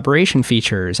the collaboration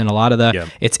features and a lot of the,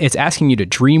 it's asking you to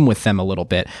dream with them a little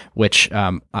bit, which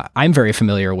I'm very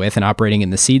familiar with and operating in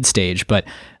the seed stage, but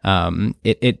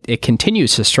it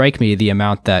continues to strike me the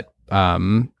amount that,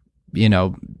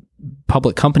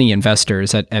 public company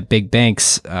investors at big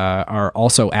banks are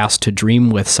also asked to dream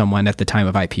with someone at the time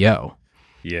of IPO.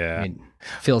 Yeah. I mean,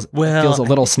 feels a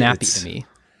little snappy to me.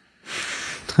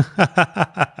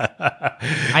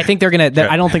 I think they're going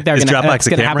to, I don't think they're going to, it's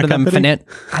going to happen to them.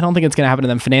 I don't think it's going to happen to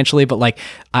them financially, but like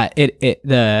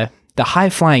the high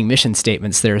flying mission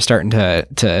statements that are starting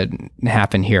to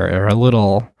happen here are a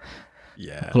little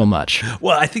much.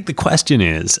 Well, I think the question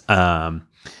is,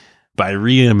 by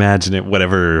reimagine it,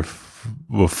 whatever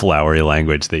flowery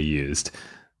language they used,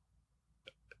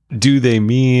 do they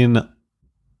mean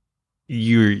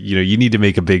you need to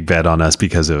make a big bet on us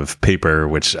because of Paper,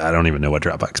 which I don't even know what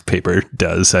Dropbox Paper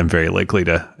does. I'm very likely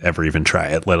to ever even try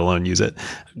it, let alone use it.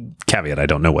 Caveat, I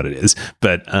don't know what it is,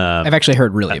 but I've actually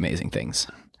heard really amazing things.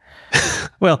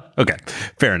 Well, okay,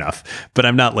 fair enough. But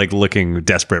I'm not like looking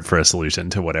desperate for a solution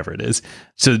to whatever it is.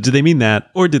 So do they mean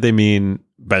that, or do they mean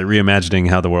by reimagining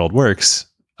how the world works,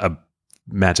 a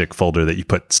magic folder that you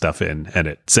put stuff in and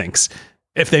it syncs?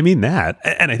 If they mean that,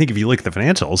 and I think if you look at the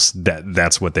financials,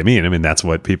 that's what they mean. I mean, that's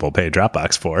what people pay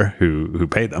Dropbox for, who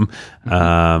pay them.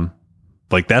 Mm-hmm.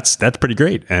 Like that's pretty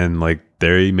great. And like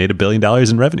they made $1 billion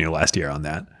in revenue last year on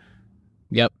that.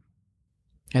 Yep.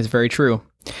 That's very true.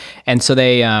 And so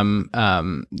they,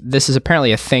 this is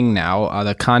apparently a thing now.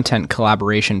 The content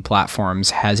collaboration platforms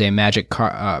has a magic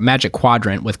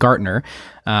quadrant with Gartner,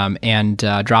 and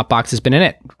Dropbox has been in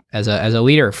it as a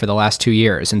leader for the last 2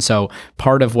 years. And so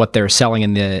part of what they're selling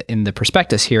in the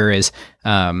prospectus here is,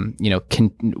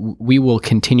 we will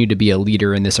continue to be a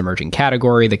leader in this emerging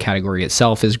category. The category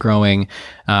itself is growing.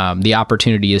 The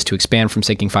opportunity is to expand from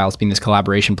syncing files being this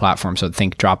collaboration platform. So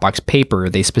think Dropbox Paper.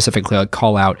 They specifically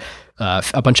call out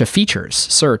a bunch of features: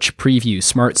 search, preview,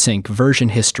 smart sync, version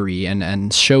history,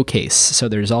 and showcase. So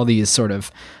there's all these sort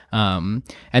of, and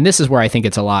this is where I think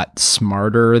it's a lot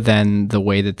smarter than the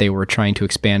way that they were trying to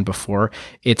expand before.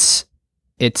 It's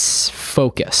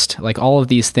focused. Like all of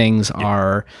these things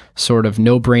are sort of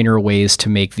no-brainer ways to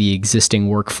make the existing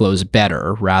workflows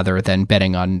better rather than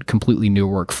betting on completely new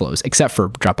workflows, except for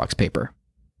Dropbox Paper.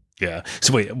 Yeah.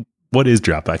 So wait, what is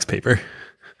Dropbox Paper?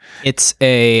 It's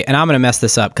and I'm going to mess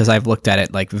this up because I've looked at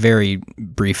it like very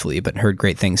briefly, but heard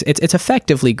great things. It's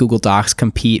effectively Google Docs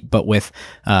compete, but with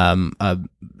a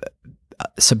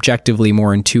subjectively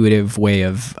more intuitive way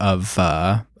of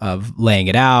laying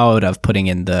it out, of putting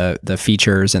in the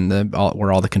features and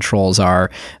where all the controls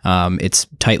are. It's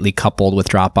tightly coupled with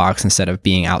Dropbox instead of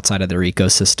being outside of their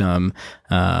ecosystem.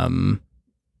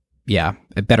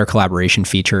 Better collaboration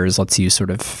features lets you sort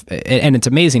of, and it's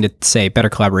amazing to say better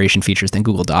collaboration features than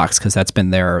Google Docs because that's been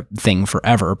their thing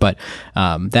forever. But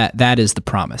that is the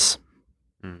promise.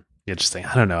 Interesting.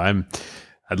 I don't know.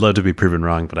 I'd love to be proven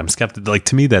wrong, but I'm skeptical. Like,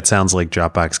 to me, that sounds like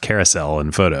Dropbox Carousel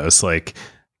and Photos. Like,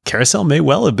 Carousel may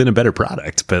well have been a better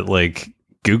product, but like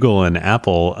Google and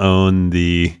Apple own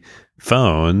the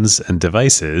phones and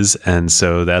devices, and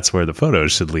so that's where the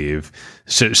photos should live.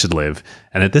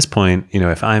 And at this point,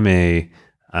 if I'm a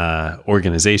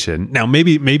organization, now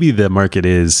maybe the market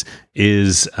is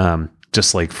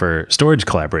just like for storage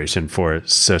collaboration for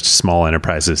such small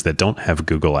enterprises that don't have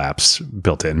Google Apps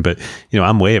built in. But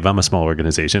I'm Wave. I'm a small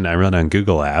organization. I run on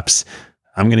Google Apps.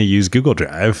 I'm going to use Google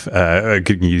Drive. I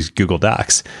could use Google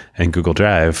Docs and Google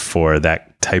Drive for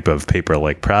that type of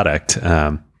paper-like product.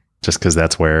 Just because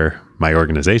that's where my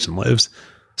organization lives.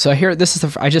 So here,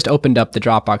 I just opened up the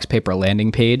Dropbox Paper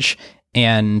landing page,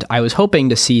 and I was hoping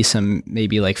to see some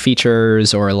maybe like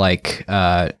features or like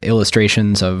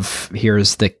illustrations of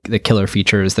here's the killer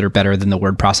features that are better than the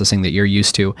word processing that you're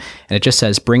used to. And it just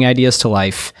says, bring ideas to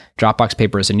life. Dropbox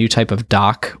Paper is a new type of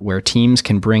doc where teams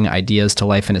can bring ideas to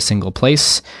life in a single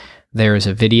place. There's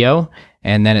a video.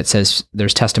 And then it says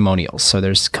there's testimonials. So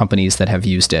there's companies that have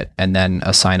used it, and then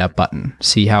a sign up button.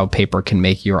 See how paper can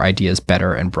make your ideas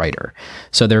better and brighter.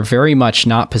 So they're very much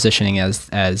not positioning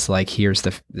as like,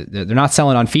 they're not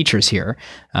selling on features here.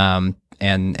 And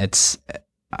it's,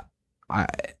 I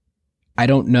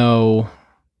don't know.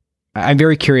 I'm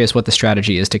very curious what the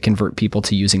strategy is to convert people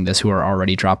to using this who are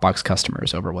already Dropbox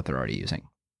customers over what they're already using.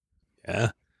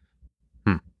 Yeah.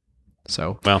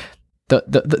 So, well,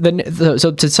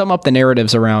 so to sum up the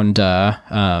narratives around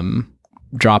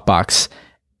Dropbox,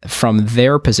 from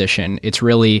their position, it's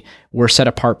really, we're set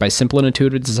apart by simple and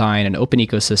intuitive design, an open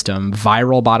ecosystem,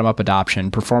 viral bottom-up adoption,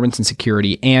 performance and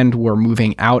security, and we're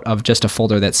moving out of just a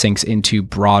folder that syncs into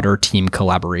broader team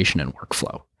collaboration and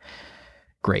workflow.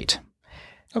 Great.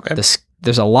 Okay.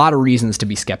 There's a lot of reasons to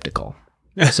be skeptical.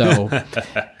 So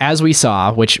as we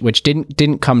saw, which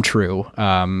didn't come true,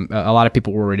 a lot of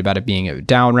people were worried about it being a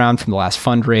down round from the last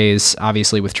fundraise.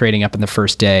 Obviously, with trading up in the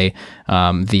first day,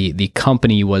 the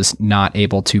company was not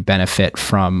able to benefit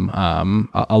from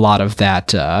a lot of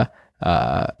that.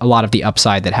 A lot of the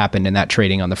upside that happened in that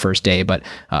trading on the first day, but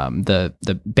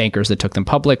the bankers that took them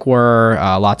public were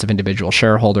lots of individual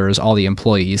shareholders, all the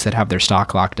employees that have their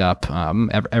stock locked up.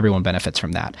 Everyone benefits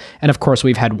from that. And of course,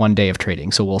 we've had one day of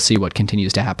trading, so we'll see what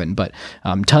continues to happen. But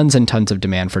tons and tons of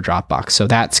demand for Dropbox. So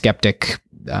that skeptic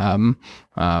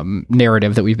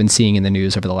narrative that we've been seeing in the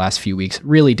news over the last few weeks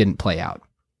really didn't play out.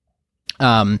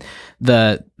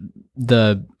 The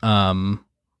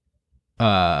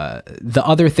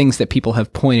other things that people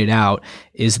have pointed out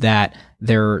is that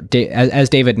they're, as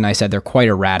David and I said, they're quite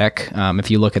erratic.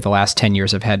 If you look at the last 10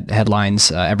 years of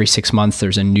headlines, every 6 months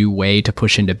there's a new way to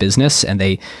push into business, and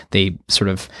they sort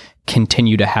of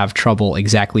continue to have trouble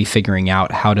exactly figuring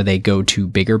out how do they go to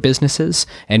bigger businesses.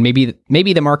 And maybe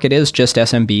the market is just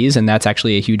SMBs, and that's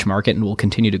actually a huge market and will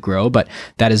continue to grow, but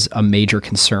that is a major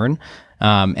concern.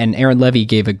 And Aaron Levy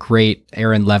gave a great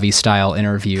Aaron Levy style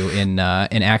interview in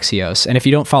Axios. And if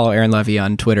you don't follow Aaron Levy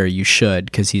on Twitter, you should,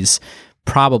 because he's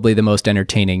probably the most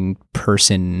entertaining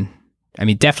person. I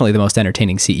mean, definitely the most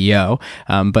entertaining CEO,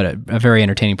 but a very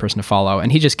entertaining person to follow.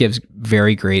 And he just gives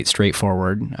very great,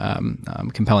 straightforward,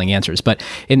 compelling answers. But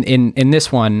in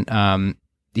this one,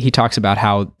 he talks about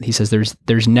how he says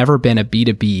there's never been a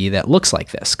B2B that looks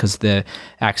like this, because the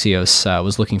Axios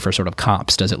was looking for sort of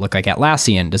comps. Does it look like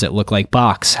Atlassian? Does it look like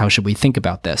Box? How should we think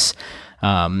about this?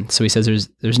 So he says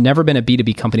there's never been a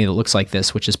B2B company that looks like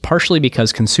this, which is partially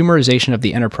because consumerization of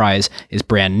the enterprise is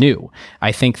brand new.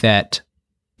 I think that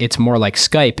it's more like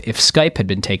Skype if Skype had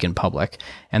been taken public.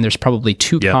 And there's probably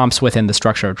two comps within the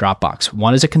structure of Dropbox.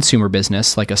 One is a consumer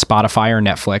business like a Spotify or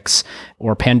Netflix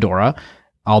or Pandora,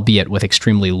 albeit with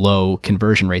extremely low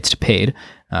conversion rates to paid.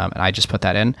 And I just put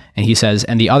that in. And he says,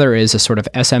 and the other is a sort of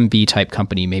SMB type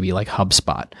company, maybe like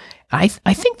HubSpot. I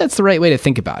think that's the right way to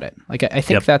think about it. Like, I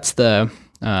think that's the,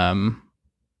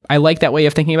 I like that way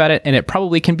of thinking about it. And it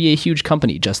probably can be a huge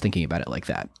company just thinking about it like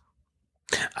that.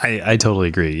 I totally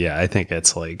agree. Yeah. I think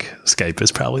it's like Skype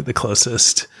is probably the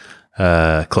closest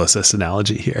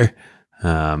analogy here.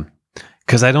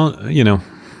 'Cause I don't,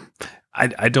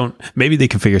 I don't, maybe they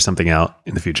can figure something out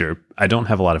in the future. I don't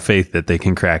have a lot of faith that they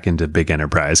can crack into big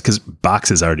enterprise because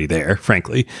Box is already there,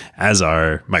 frankly, as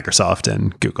are Microsoft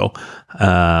and Google.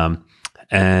 On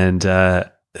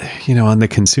the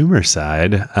consumer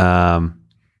side,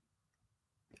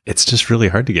 it's just really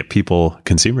hard to get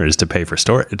consumers to pay for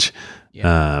storage.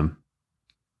 Yeah.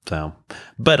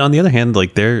 But on the other hand,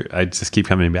 I just keep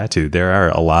coming back to, there are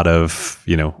a lot of,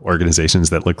 organizations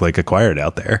that look like Acquired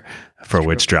out there for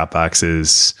which Dropbox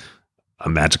is a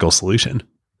magical solution.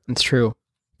 It's true.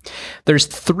 There's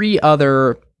 3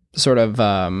 other sort of,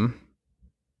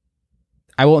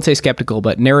 I won't say skeptical,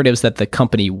 but narratives that the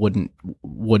company wouldn't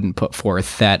put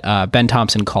forth that Ben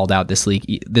Thompson called out this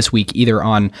week, either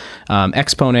on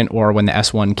Exponent or when the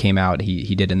S1 came out.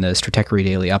 He did in the Stratechery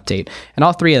Daily Update, and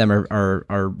all 3 of them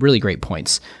are really great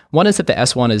points. One is that the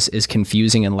S1 is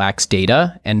confusing and lacks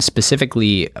data, and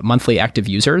specifically monthly active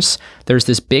users. There's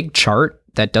this big chart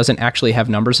that doesn't actually have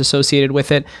numbers associated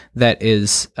with it, that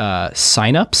is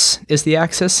signups is the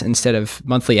axis instead of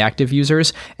monthly active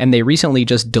users. And they recently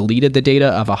just deleted the data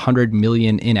of 100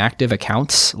 million inactive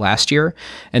accounts last year.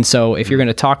 And so if you're going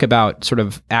to talk about sort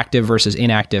of active versus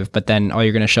inactive, but then all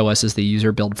you're going to show us is the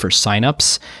user build for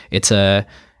signups, it's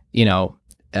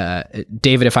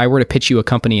David, if I were to pitch you a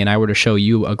company and I were to show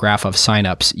you a graph of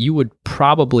signups, you would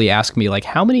probably ask me,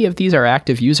 how many of these are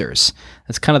active users?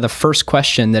 That's kind of the first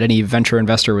question that any venture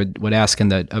investor would ask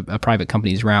in a private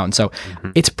company's round. So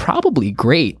It's probably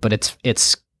great, but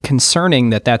it's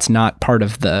concerning that that's not part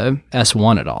of the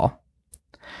S1 at all.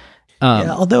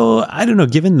 Although, I don't know,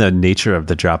 given the nature of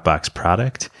the Dropbox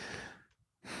product,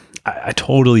 I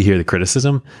totally hear the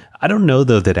criticism. I don't know,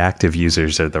 though, that active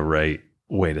users are the right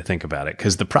way to think about it,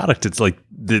 because the product, it's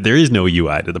there is no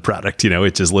UI to the product,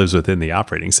 it just lives within the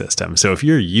operating system. So if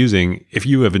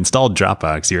you have installed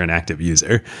Dropbox, you're an active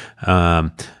user.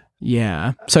 So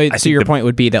your point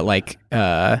would be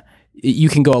that you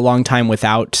can go a long time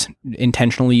without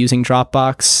intentionally using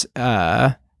Dropbox,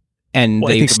 and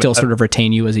they still sort of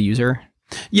retain you as a user.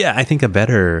 Yeah, I think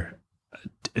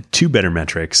two better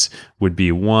metrics would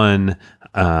be, one,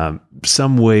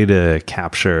 some way to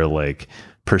capture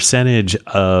percentage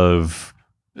of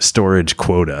storage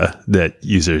quota that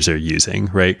users are using,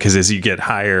 right? Because as you get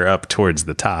higher up towards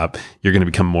the top, you're going to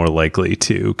become more likely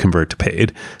to convert to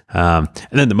paid. And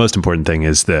then the most important thing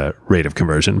is the rate of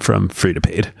conversion from free to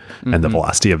paid, and the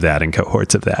velocity of that and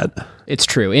cohorts of that. It's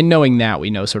true. In knowing that,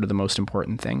 we know sort of the most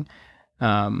important thing.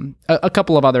 A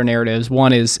couple of other narratives.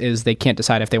 One is they can't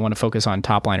decide if they want to focus on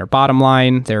top line or bottom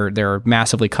line. They're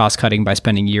massively cost cutting by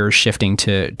spending years shifting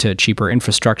to cheaper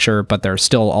infrastructure, but they're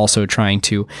still also trying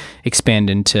to expand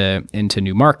into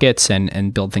new markets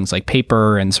and build things like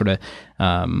paper and sort of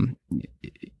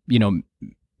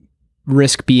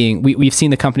risk being, we've seen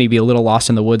the company be a little lost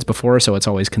in the woods before, so it's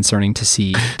always concerning to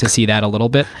see that a little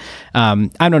bit.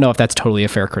 I don't know if that's totally a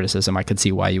fair criticism. I could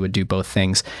see why you would do both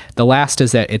things. The last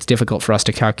is that it's difficult for us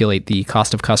to calculate the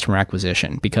cost of customer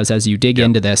acquisition, because as you dig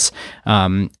into this,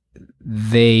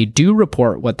 they do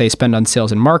report what they spend on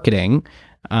sales and marketing,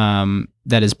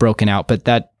 that is broken out, but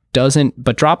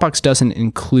Dropbox doesn't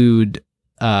include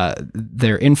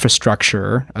their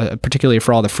infrastructure, particularly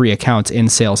for all the free accounts, in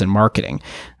sales and marketing.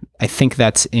 I think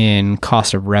that's in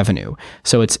cost of revenue.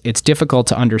 So it's difficult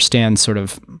to understand sort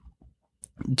of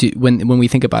when we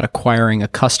think about acquiring a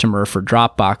customer for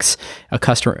Dropbox,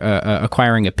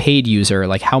 acquiring a paid user,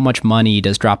 how much money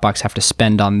does Dropbox have to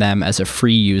spend on them as a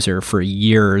free user for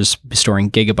years, storing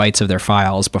gigabytes of their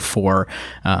files before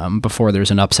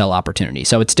there's an upsell opportunity.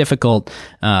 So it's difficult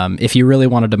if you really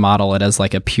wanted to model it as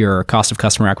a pure cost of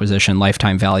customer acquisition,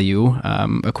 lifetime value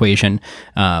equation.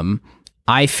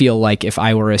 I feel like if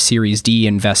I were a Series D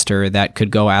investor that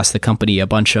could go ask the company a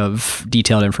bunch of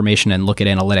detailed information and look at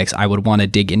analytics, I would want to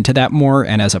dig into that more.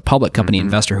 And as a public company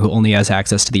investor who only has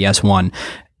access to the S1,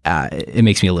 it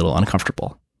makes me a little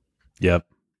uncomfortable. Yep,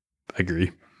 I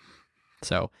agree.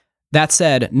 So that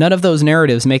said, none of those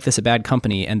narratives make this a bad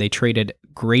company, and they traded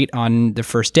great on the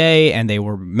first day, and they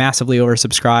were massively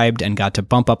oversubscribed and got to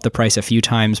bump up the price a few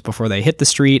times before they hit the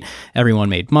street. Everyone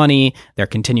made money. They're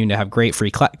continuing to have great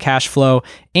free cash flow,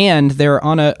 and they're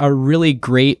on a really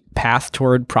great path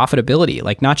toward profitability,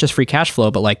 not just free cash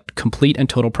flow, but complete and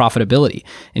total profitability.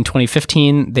 In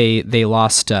 2015, they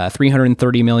lost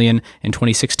 $330 million. In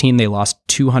 2016, they lost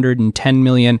 $210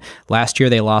 million. Last year,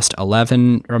 they lost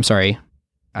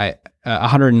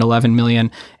 111 million,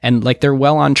 and they're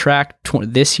well on track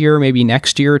this year, maybe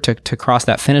next year, to cross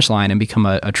that finish line and become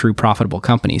a true profitable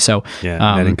company. So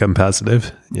net income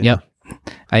positive. Yeah. Yep.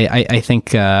 I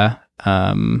think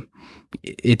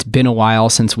it's been a while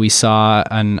since we saw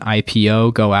an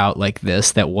IPO go out like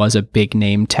this that was a big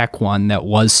name tech one that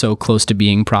was so close to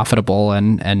being profitable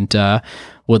and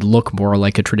would look more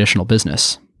like a traditional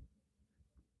business.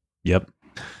 Yep.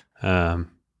 And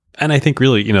I think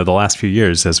really, the last few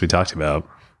years, as we talked about,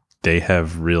 they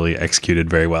have really executed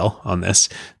very well on this.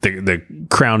 The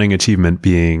crowning achievement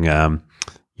being,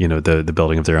 the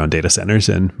building of their own data centers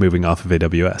and moving off of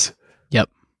AWS.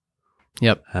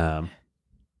 Yep.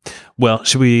 Well,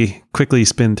 should we quickly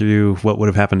spin through what would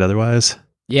have happened otherwise?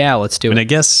 Yeah, let's do it. And I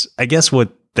guess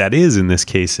what that is in this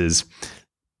case is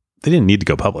they didn't need to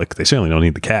go public. They certainly don't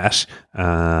need the cash.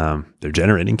 They're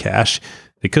generating cash.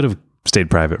 They could have stayed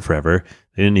private forever.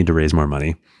 They didn't need to raise more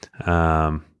money.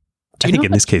 I think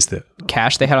in this case, the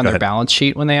cash they had on their balance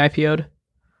sheet when they IPO'd?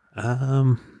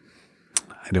 I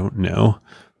don't know.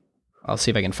 I'll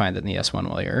see if I can find it in the S1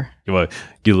 while you're... Well,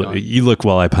 you look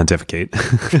while I pontificate. But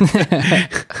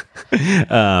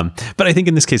I think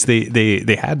in this case,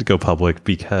 they had to go public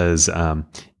because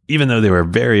even though they were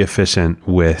very efficient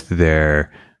with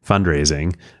their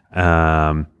fundraising,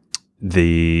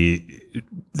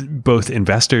 both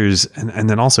investors and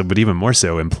then also, but even more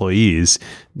so, employees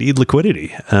need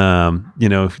liquidity.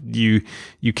 You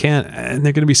can't, and there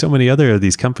are going to be so many other of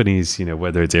these companies,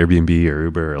 whether it's Airbnb or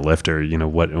Uber or Lyft or,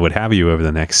 what have you over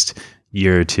the next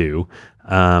year or two.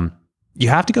 You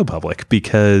have to go public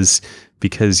because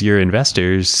your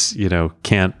investors,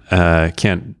 can't,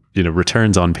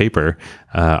 returns on paper,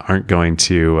 aren't going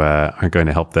to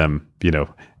help them,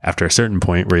 after a certain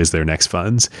point, raise their next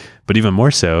funds. But even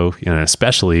more so,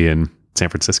 especially in San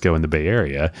Francisco and the Bay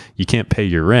Area, you can't pay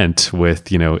your rent with,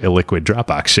 illiquid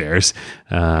Dropbox shares.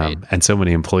 Right. And so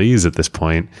many employees at this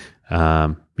point,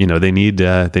 they need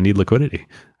liquidity.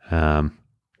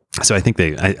 So I think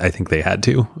they had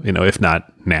to, if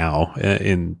not now,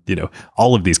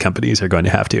 all of these companies are going to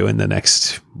have to in the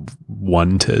next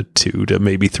 1 to 2 to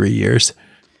maybe 3 years.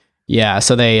 Yeah,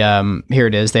 so they here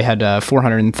it is. They had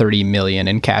 $430 million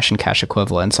in cash and cash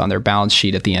equivalents on their balance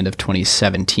sheet at the end of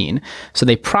 2017. So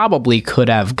they probably could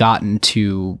have gotten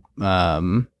to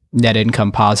net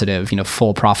income positive,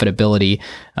 full profitability,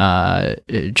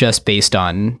 just based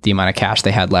on the amount of cash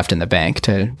they had left in the bank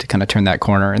to kind of turn that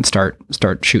corner and start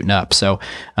shooting up. So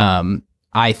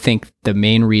I think the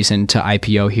main reason to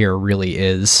IPO here really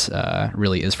is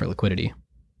for liquidity.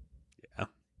 Yeah,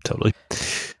 totally.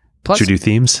 Plus, should we do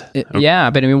themes?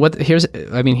 Yeah, but here's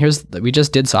we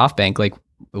just did SoftBank. Like,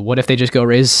 what if they just go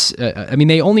raise?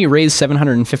 They only raised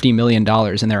 $750 million in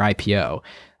their IPO.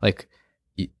 Like,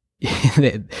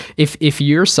 if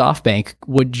you're SoftBank,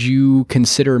 would you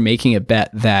consider making a bet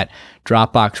that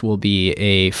Dropbox will be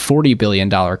a $40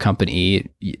 billion company,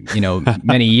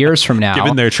 many years from now?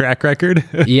 Given their track record?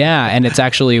 Yeah, and it's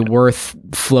actually worth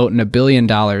floating $1 billion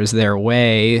their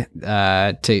way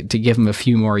to give them a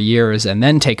few more years and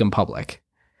then take them public.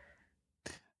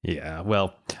 Yeah,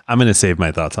 well, I'm going to save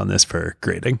my thoughts on this for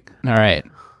grading. All right,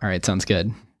 sounds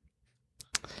good.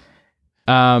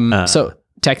 So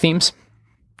tech themes?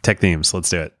 Tech themes,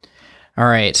 let's do it. All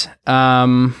right.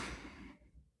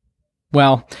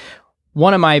 Well,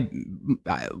 one of my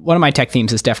tech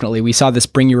themes is definitely, we saw this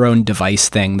bring your own device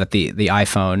thing that the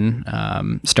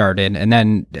iPhone started, and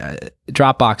then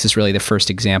Dropbox is really the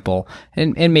first example,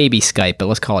 and maybe Skype, but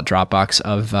let's call it Dropbox,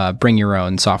 of bring your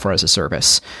own software as a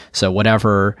service. So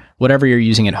whatever you're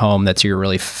using at home, that's your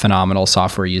really phenomenal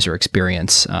software user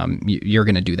experience, you're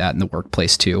going to do that in the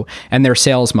workplace too. And their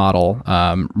sales model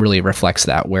really reflects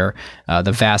that, where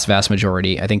the vast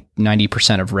majority, I think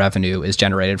 90% of revenue, is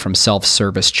generated from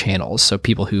self-service channels. So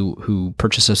people who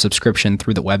purchase a subscription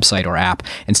through the website or app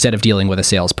instead of dealing with a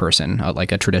salesperson,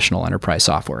 like a traditional enterprise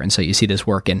software. And so you see this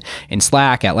work in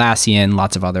Slack, Atlassian,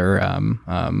 lots of other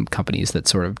companies that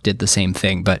sort of did the same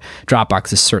thing. But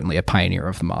Dropbox is certainly a pioneer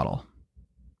of the model.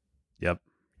 Yep,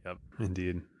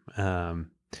 indeed. And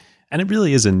it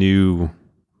really is a new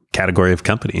category of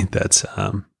company that's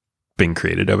been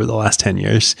created over the last 10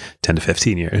 to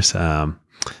 15 years.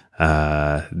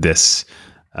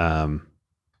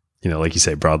 Like you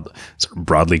say,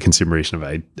 broadly consumerization of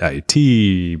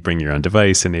IT, bring your own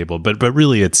device enabled, but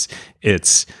really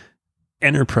it's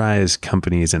enterprise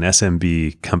companies and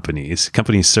SMB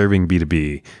companies serving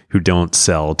B2B who don't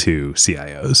sell to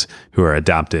CIOs, who are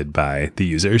adopted by the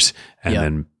users and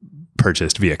then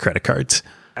purchased via credit cards.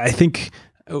 I think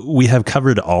we have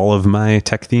covered all of my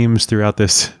tech themes throughout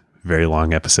this very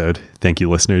long episode. Thank you,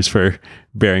 listeners, for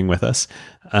bearing with us.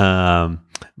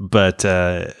 But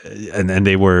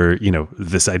they were,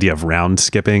 this idea of round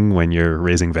skipping when you're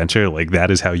raising venture, like that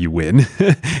is how you win.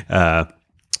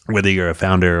 whether you're a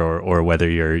founder or whether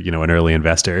you're, an early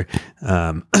investor,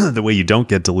 the way you don't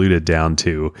get diluted down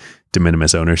to de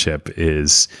minimis ownership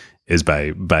is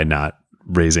by not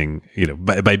raising,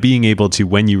 by being able to,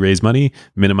 when you raise money,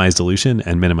 minimize dilution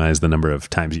and minimize the number of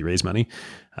times you raise money.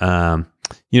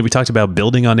 We talked about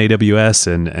building on AWS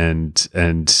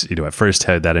and at first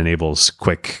that enables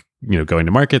quick, going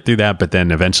to market through that, but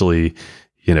then eventually,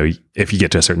 if you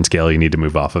get to a certain scale, you need to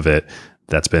move off of it.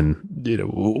 That's been,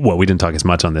 we didn't talk as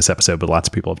much on this episode, but lots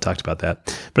of people have talked about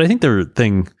that. But I think the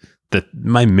thing that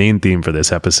my main theme for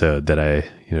this episode that I,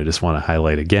 just want to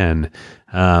highlight again,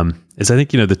 is I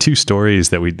think, the two stories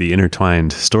the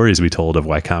intertwined stories we told of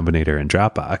Y Combinator and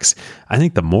Dropbox, I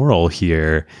think the moral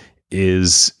here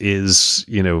is,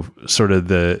 sort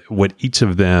of what each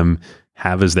of them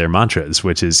have as their mantras,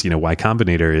 which is, Y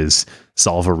Combinator is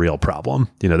solve a real problem.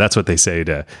 That's what they say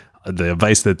to the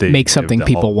advice that they make something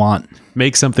people want.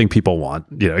 Make something people want.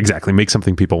 Exactly. Make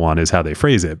something people want is how they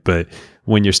phrase it. But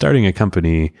when you're starting a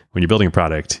company, when you're building a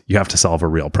product, you have to solve a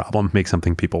real problem, make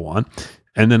something people want.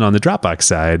 And then on the Dropbox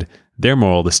side, their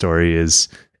moral of the story is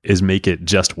make it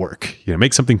just work.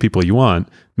 Make something people want,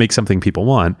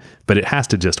 but it has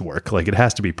to just work. Like it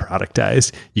has to be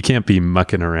productized. You can't be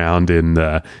mucking around in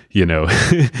the,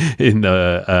 in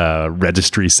the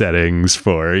registry settings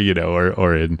for,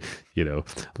 or in,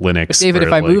 Linux. David,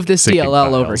 if I move this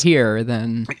DLL over here,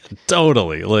 then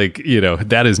totally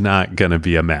that is not going to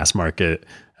be a mass market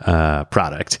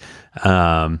product.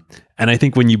 And I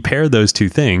think when you pair those two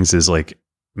things is like,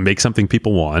 make something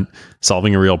people want,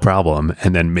 solving a real problem,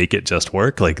 and then make it just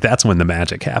work. Like that's when the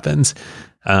magic happens.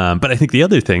 But I think the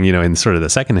other thing, in sort of the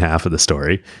second half of the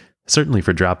story, certainly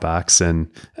for Dropbox, and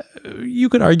you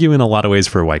could argue in a lot of ways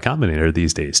for Y Combinator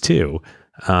these days too,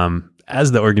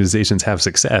 as the organizations have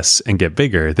success and get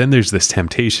bigger, then there's this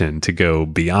temptation to go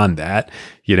beyond that,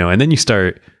 and then you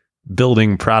start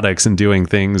building products and doing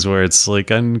things where it's like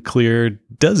unclear,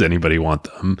 does anybody want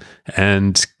them?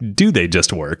 And do they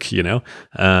just work,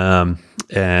 And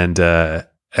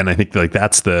I think like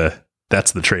that's the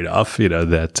trade-off,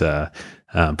 that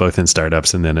both in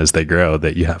startups and then as they grow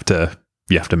that you have to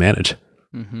manage.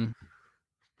 Mm-hmm.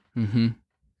 Mm-hmm.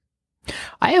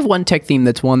 I have one tech theme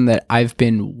that's one that I've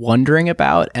been wondering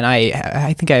about, and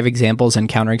I think I have examples and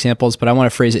counterexamples, but I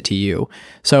want to phrase it to you.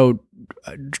 So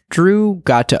Drew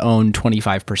got to own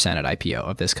 25% at IPO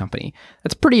of this company.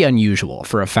 That's pretty unusual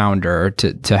for a founder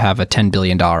to have a $10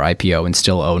 billion IPO and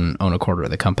still own a quarter of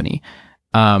the company.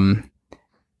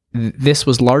 This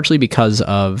was largely because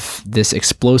of this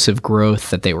explosive growth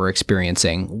that they were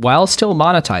experiencing while still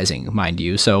monetizing, mind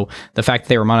you. So the fact that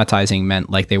they were monetizing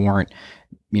meant like they weren't,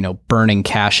 burning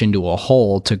cash into a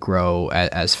hole to grow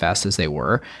as fast as they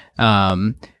were.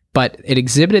 But it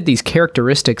exhibited these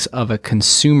characteristics of a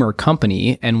consumer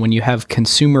company. And when you have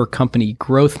consumer company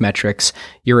growth metrics,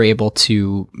 you're able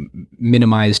to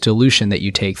minimize dilution that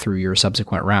you take through your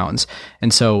subsequent rounds.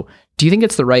 And so do you think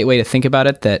it's the right way to think about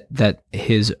it that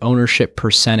his ownership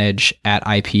percentage at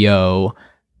IPO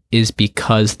is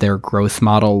because their growth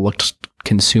model looked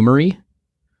consumery?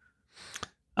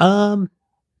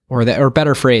 Or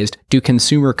better phrased, do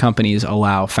consumer companies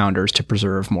allow founders to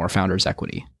preserve more founders'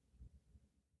 equity?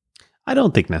 I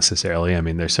don't think necessarily. I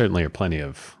mean, there certainly are plenty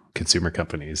of consumer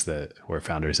companies where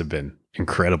founders have been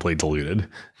incredibly diluted.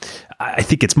 I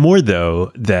think it's more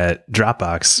though that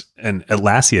Dropbox and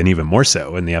Atlassian, even more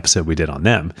so in the episode we did on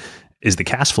them, is the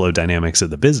cash flow dynamics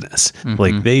of the business. Mm-hmm.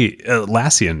 Like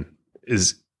Atlassian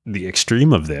is the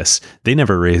extreme of this. They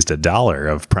never raised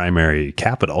 $1 of primary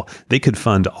capital. They could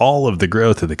fund all of the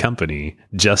growth of the company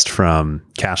just from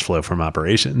cash flow from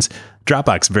operations.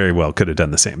 Dropbox very well could have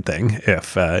done the same thing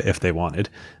if they wanted.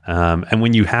 And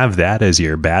when you have that as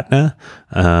your BATNA,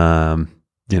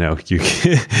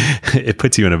 it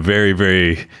puts you in a very,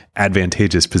 very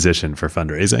advantageous position for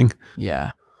fundraising.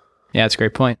 Yeah. Yeah, that's a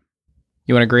great point.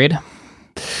 You want to grade?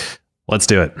 Let's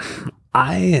do it.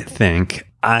 I think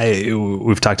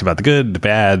we've talked about the good, the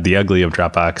bad, the ugly of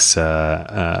Dropbox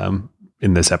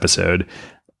in this episode.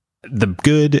 The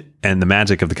good and the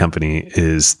magic of the company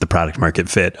is the product market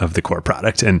fit of the core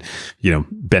product. And,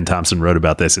 Ben Thompson wrote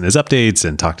about this in his updates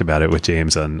and talked about it with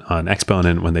James on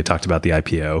Exponent when they talked about the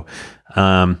IPO.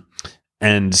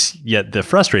 And yet the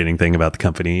frustrating thing about the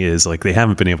company is like they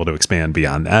haven't been able to expand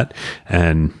beyond that.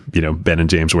 And, Ben and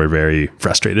James were very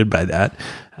frustrated by that.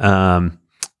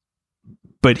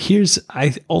 But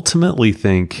I ultimately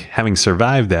think having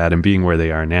survived that and being where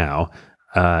they are now,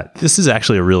 this is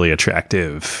actually a really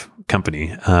attractive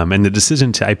company. And the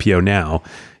decision to IPO now,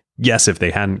 yes, if they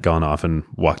hadn't gone off and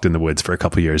walked in the woods for a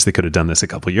couple of years, they could have done this a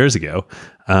couple of years ago.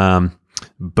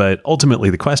 But ultimately,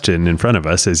 the question in front of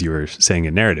us, as you were saying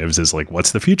in narratives, is like,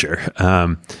 what's the future?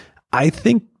 I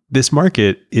think this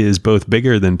market is both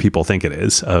bigger than people think it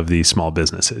is of these small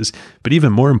businesses. But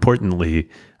even more importantly,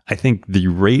 I think the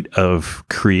rate of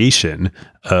creation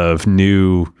of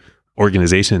new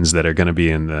organizations that are going to be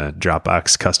in the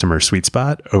Dropbox customer sweet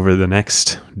spot over the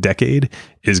next decade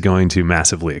is going to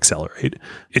massively accelerate.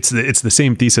 It's the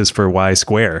same thesis for why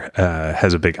Square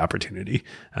has a big opportunity.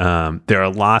 There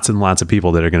are lots and lots of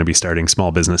people that are going to be starting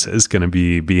small businesses, going to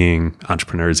be being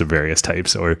entrepreneurs of various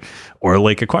types, or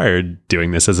like Acquired,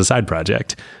 doing this as a side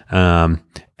project.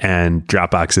 And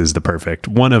Dropbox is the perfect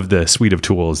one of the suite of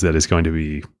tools that is going to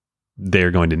be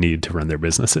they're going to need to run their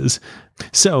businesses.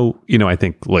 So, I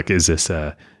think, look, is this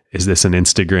an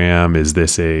Instagram? Is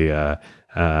this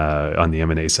on the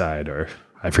M&A side, or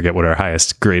I forget what our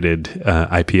highest graded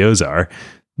IPOs are?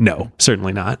 No,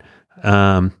 certainly not.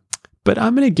 But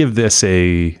I'm going to give this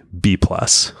a B+,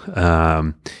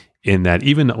 in that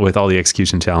even with all the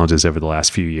execution challenges over the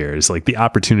last few years, like the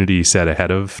opportunity set ahead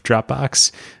of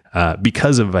Dropbox,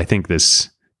 because of, I think, this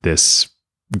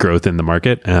growth in the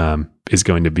market, is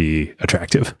going to be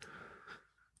attractive.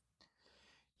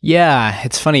 Yeah,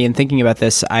 it's funny. In thinking about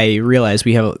this, I realize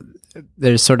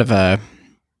there's sort of a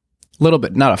little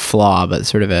bit, not a flaw, but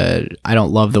sort of I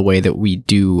don't love the way that we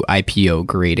do IPO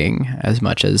grading as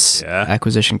much as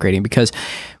acquisition grading, because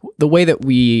the way that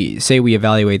we say we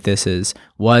evaluate this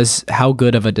was how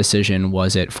good of a decision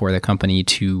was it for the company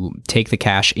to take the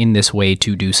cash in this way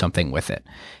to do something with it?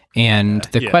 And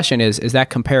the question is that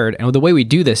compared, and the way we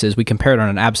do this is we compare it on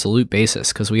an absolute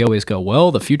basis, because we always go,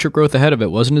 well, the future growth ahead of it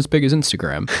wasn't as big as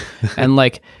Instagram. And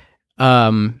like,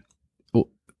 what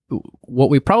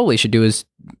we probably should do is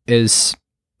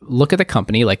look at the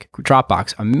company like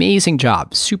Dropbox, amazing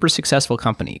job, super successful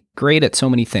company, great at so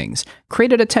many things,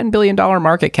 created a $10 billion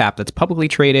market cap that's publicly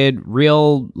traded,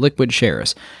 real liquid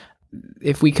shares.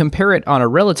 If we compare it on a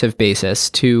relative basis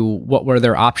to what were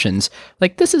their options,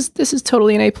 like this is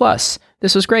totally an A+.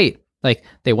 This was great. Like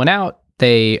they went out,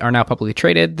 they are now publicly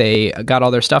traded. They got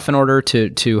all their stuff in order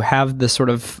to have this sort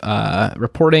of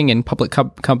reporting and public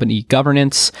company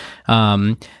governance.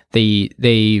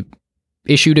 They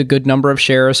issued a good number of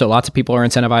shares, so lots of people are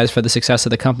incentivized for the success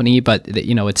of the company, but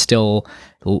it's still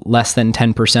less than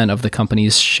 10% of the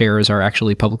company's shares are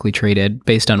actually publicly traded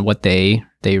based on what they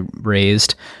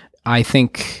raised. I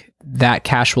think that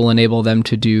cash will enable them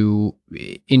to do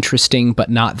interesting but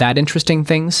not that interesting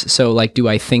things. So like, do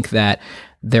I think that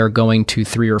they're going to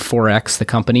 3 or 4x the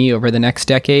company over the next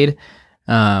decade?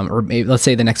 Or maybe let's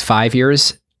say the next 5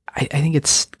 years? I think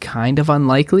it's kind of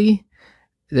unlikely.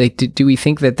 Like, do we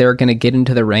think that they're going to get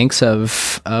into the ranks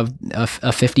of a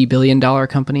 $50 billion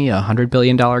company, a $100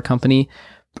 billion company?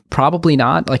 Probably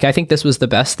not. Like, I think this was the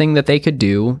best thing that they could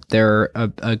do. They're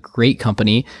a great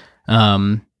company.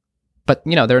 But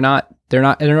they're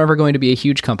never going to be a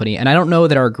huge company. And I don't know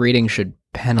that our grading should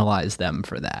penalize them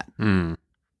for that.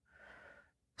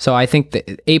 So I think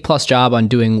the A+ job on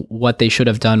doing what they should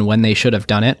have done when they should have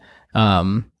done it,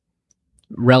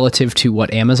 relative to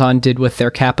what Amazon did with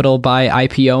their capital by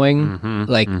IPOing,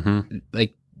 like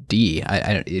D.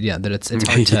 That it's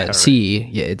hard to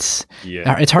see. It's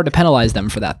hard to penalize them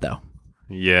for that though.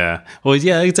 Yeah. Well,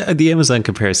 yeah. The Amazon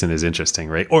comparison is interesting,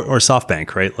 right? Or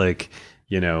SoftBank, right? Like,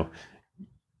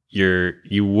 your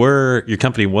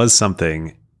company was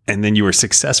something, and then you were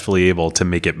successfully able to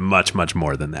make it much, much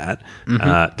more than that.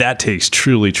 That takes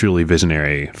truly, truly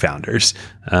visionary founders.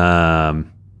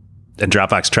 And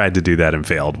Dropbox tried to do that and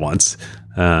failed once.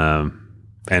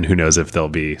 And who knows if they'll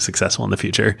be successful in the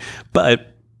future.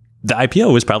 But the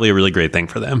IPO was probably a really great thing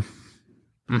for them.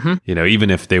 Even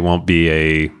if they won't be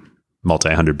a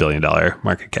multi-$100 billion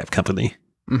market cap company.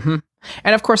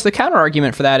 And of course, the counter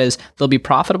argument for that is they'll be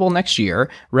profitable next year.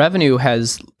 Revenue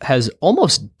has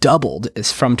almost doubled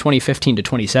from 2015 to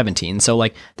 2017. So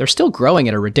like they're still growing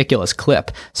at a ridiculous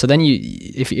clip. So then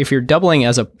if you're doubling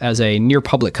as a near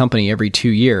public company every 2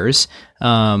 years,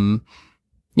 the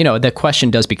question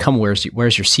does become where's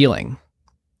your ceiling?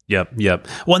 Yep.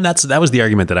 Well, and that was the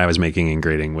argument that I was making in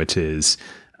grading, which is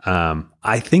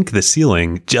I think the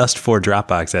ceiling just for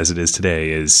Dropbox as it is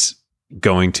today is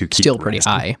going to keep still pretty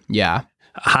rising. High. Yeah.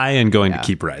 High and going to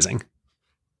keep rising.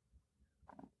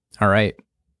 All right.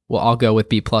 Well, I'll go with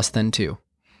B+ then too.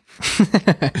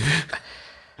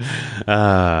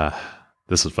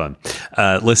 This was fun.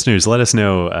 Listeners, let us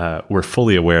know. We're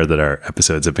fully aware that our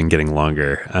episodes have been getting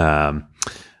longer.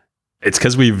 It's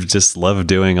because we've just loved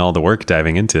doing all the work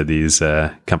diving into these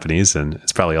companies. And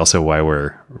it's probably also why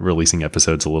we're releasing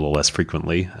episodes a little less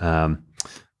frequently.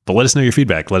 But let us know your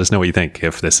feedback. Let us know what you think.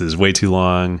 If this is way too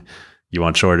long, you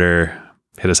want shorter,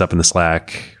 hit us up in the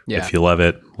Slack. Yeah. If you love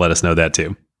it, let us know that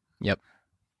too. Yep.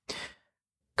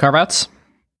 Carve-outs?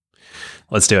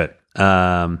 Let's do it.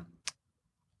 I'll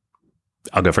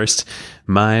go first.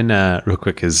 Mine, real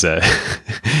quick, is a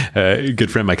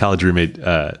good friend, my college roommate,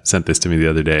 sent this to me the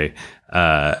other day.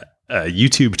 A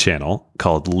YouTube channel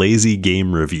called Lazy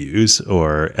Game Reviews,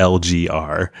 or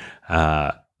LGR.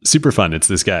 Super fun. It's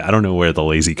this guy. I don't know where the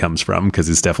lazy comes from because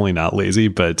it's definitely not lazy,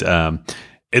 but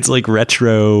it's like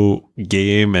retro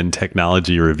game and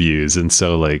technology reviews. And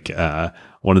so like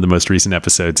one of the most recent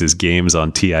episodes is games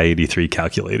on TI-83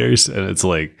 calculators. And it's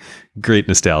like great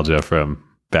nostalgia from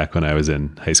back when I was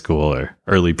in high school or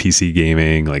early PC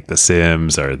gaming, like The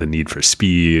Sims or the Need for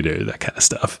Speed or that kind of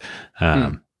stuff.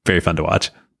 Very fun to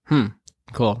watch.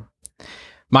 Cool.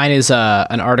 Mine is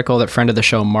an article that friend of the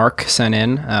show, Mark, sent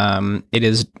in. It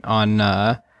is on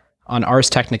Ars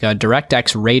Technica.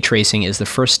 DirectX ray tracing is the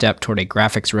first step toward a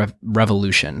graphics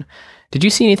revolution. Did you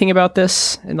see anything about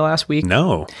this in the last week?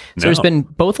 No. So there's been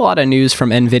both a lot of news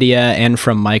from NVIDIA and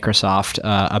from Microsoft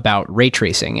about ray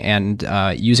tracing and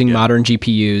using modern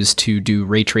GPUs to do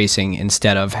ray tracing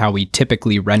instead of how we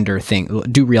typically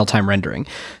do real-time rendering.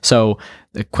 So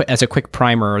as a quick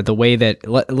primer, the way that,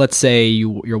 let's say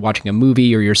you're watching a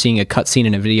movie or you're seeing a cutscene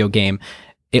in a video game,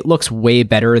 it looks way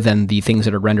better than the things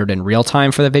that are rendered in real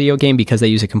time for the video game because they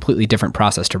use a completely different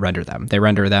process to render them. They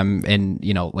render them in,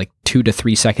 like 2 to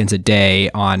 3 seconds a day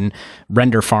on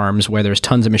render farms where there's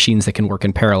tons of machines that can work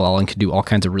in parallel and can do all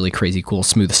kinds of really crazy, cool,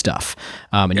 smooth stuff.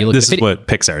 And you look this is what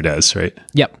Pixar does, right?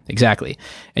 Yep, exactly.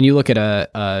 And you look at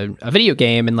a video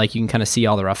game and like you can kind of see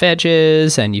all the rough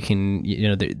edges and you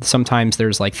can, sometimes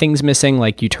there's like things missing,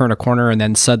 like you turn a corner and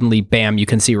then suddenly, bam, you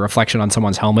can see a reflection on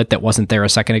someone's helmet that wasn't there a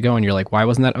second ago. And you're like, why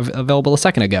wasn't that available a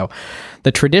second ago?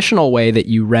 The traditional way that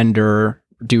you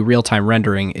do real-time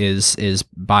rendering is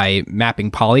by mapping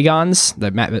polygons,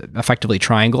 effectively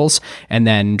triangles, and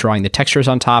then drawing the textures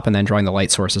on top and then drawing the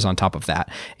light sources on top of that.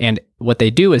 And what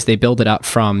they do is they build it up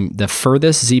from the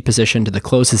furthest Z position to the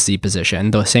closest Z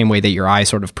position, the same way that your eye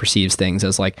sort of perceives things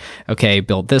as like, okay,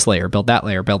 build this layer, build that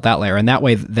layer, build that layer. And that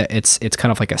way it's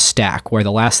kind of like a stack where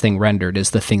the last thing rendered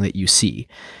is the thing that you see.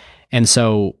 And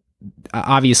so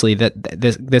obviously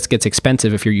this gets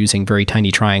expensive if you're using very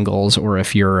tiny triangles or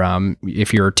if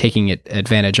you're taking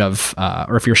advantage of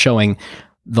or if you're showing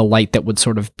the light that would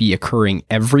sort of be occurring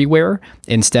everywhere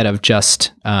instead of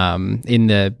just in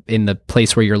the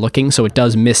place where you're looking. So it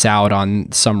does miss out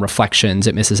on some reflections.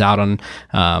 It misses out on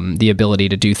the ability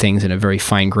to do things in a very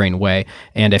fine-grained way.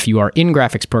 And if you are in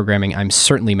graphics programming, I'm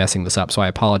certainly messing this up, so I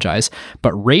apologize.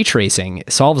 But ray tracing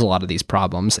solves a lot of these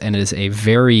problems, and it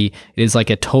is like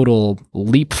a total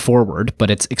leap forward, but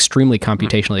it's extremely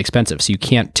computationally expensive. So you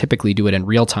can't typically do it in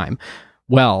real time.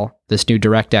 Well, this new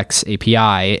DirectX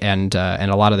API and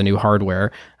a lot of the new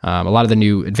hardware, a lot of the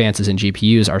new advances in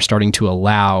GPUs are starting to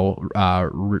allow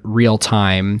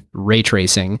real-time ray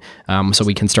tracing, so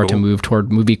we can start to move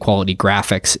toward movie quality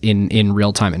graphics in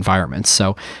real-time environments.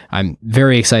 So I'm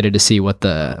very excited to see where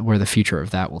the future of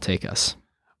that will take us.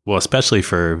 Well, especially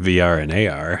for VR and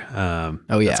AR.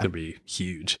 That's going to be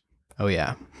huge. Oh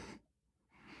yeah.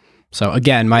 So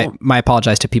again, my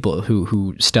apologize to people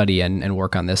who study and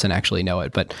work on this and actually know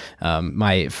it, but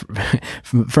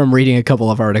from reading a couple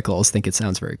of articles, think it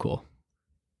sounds very cool.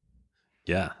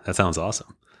 Yeah, that sounds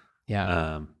awesome.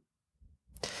 Yeah.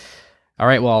 All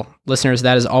right, well, listeners,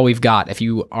 that is all we've got. If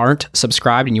you aren't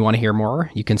subscribed and you want to hear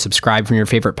more, you can subscribe from your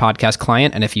favorite podcast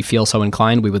client, and if you feel so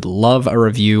inclined, we would love a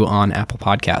review on Apple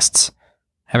Podcasts.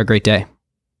 Have a great day.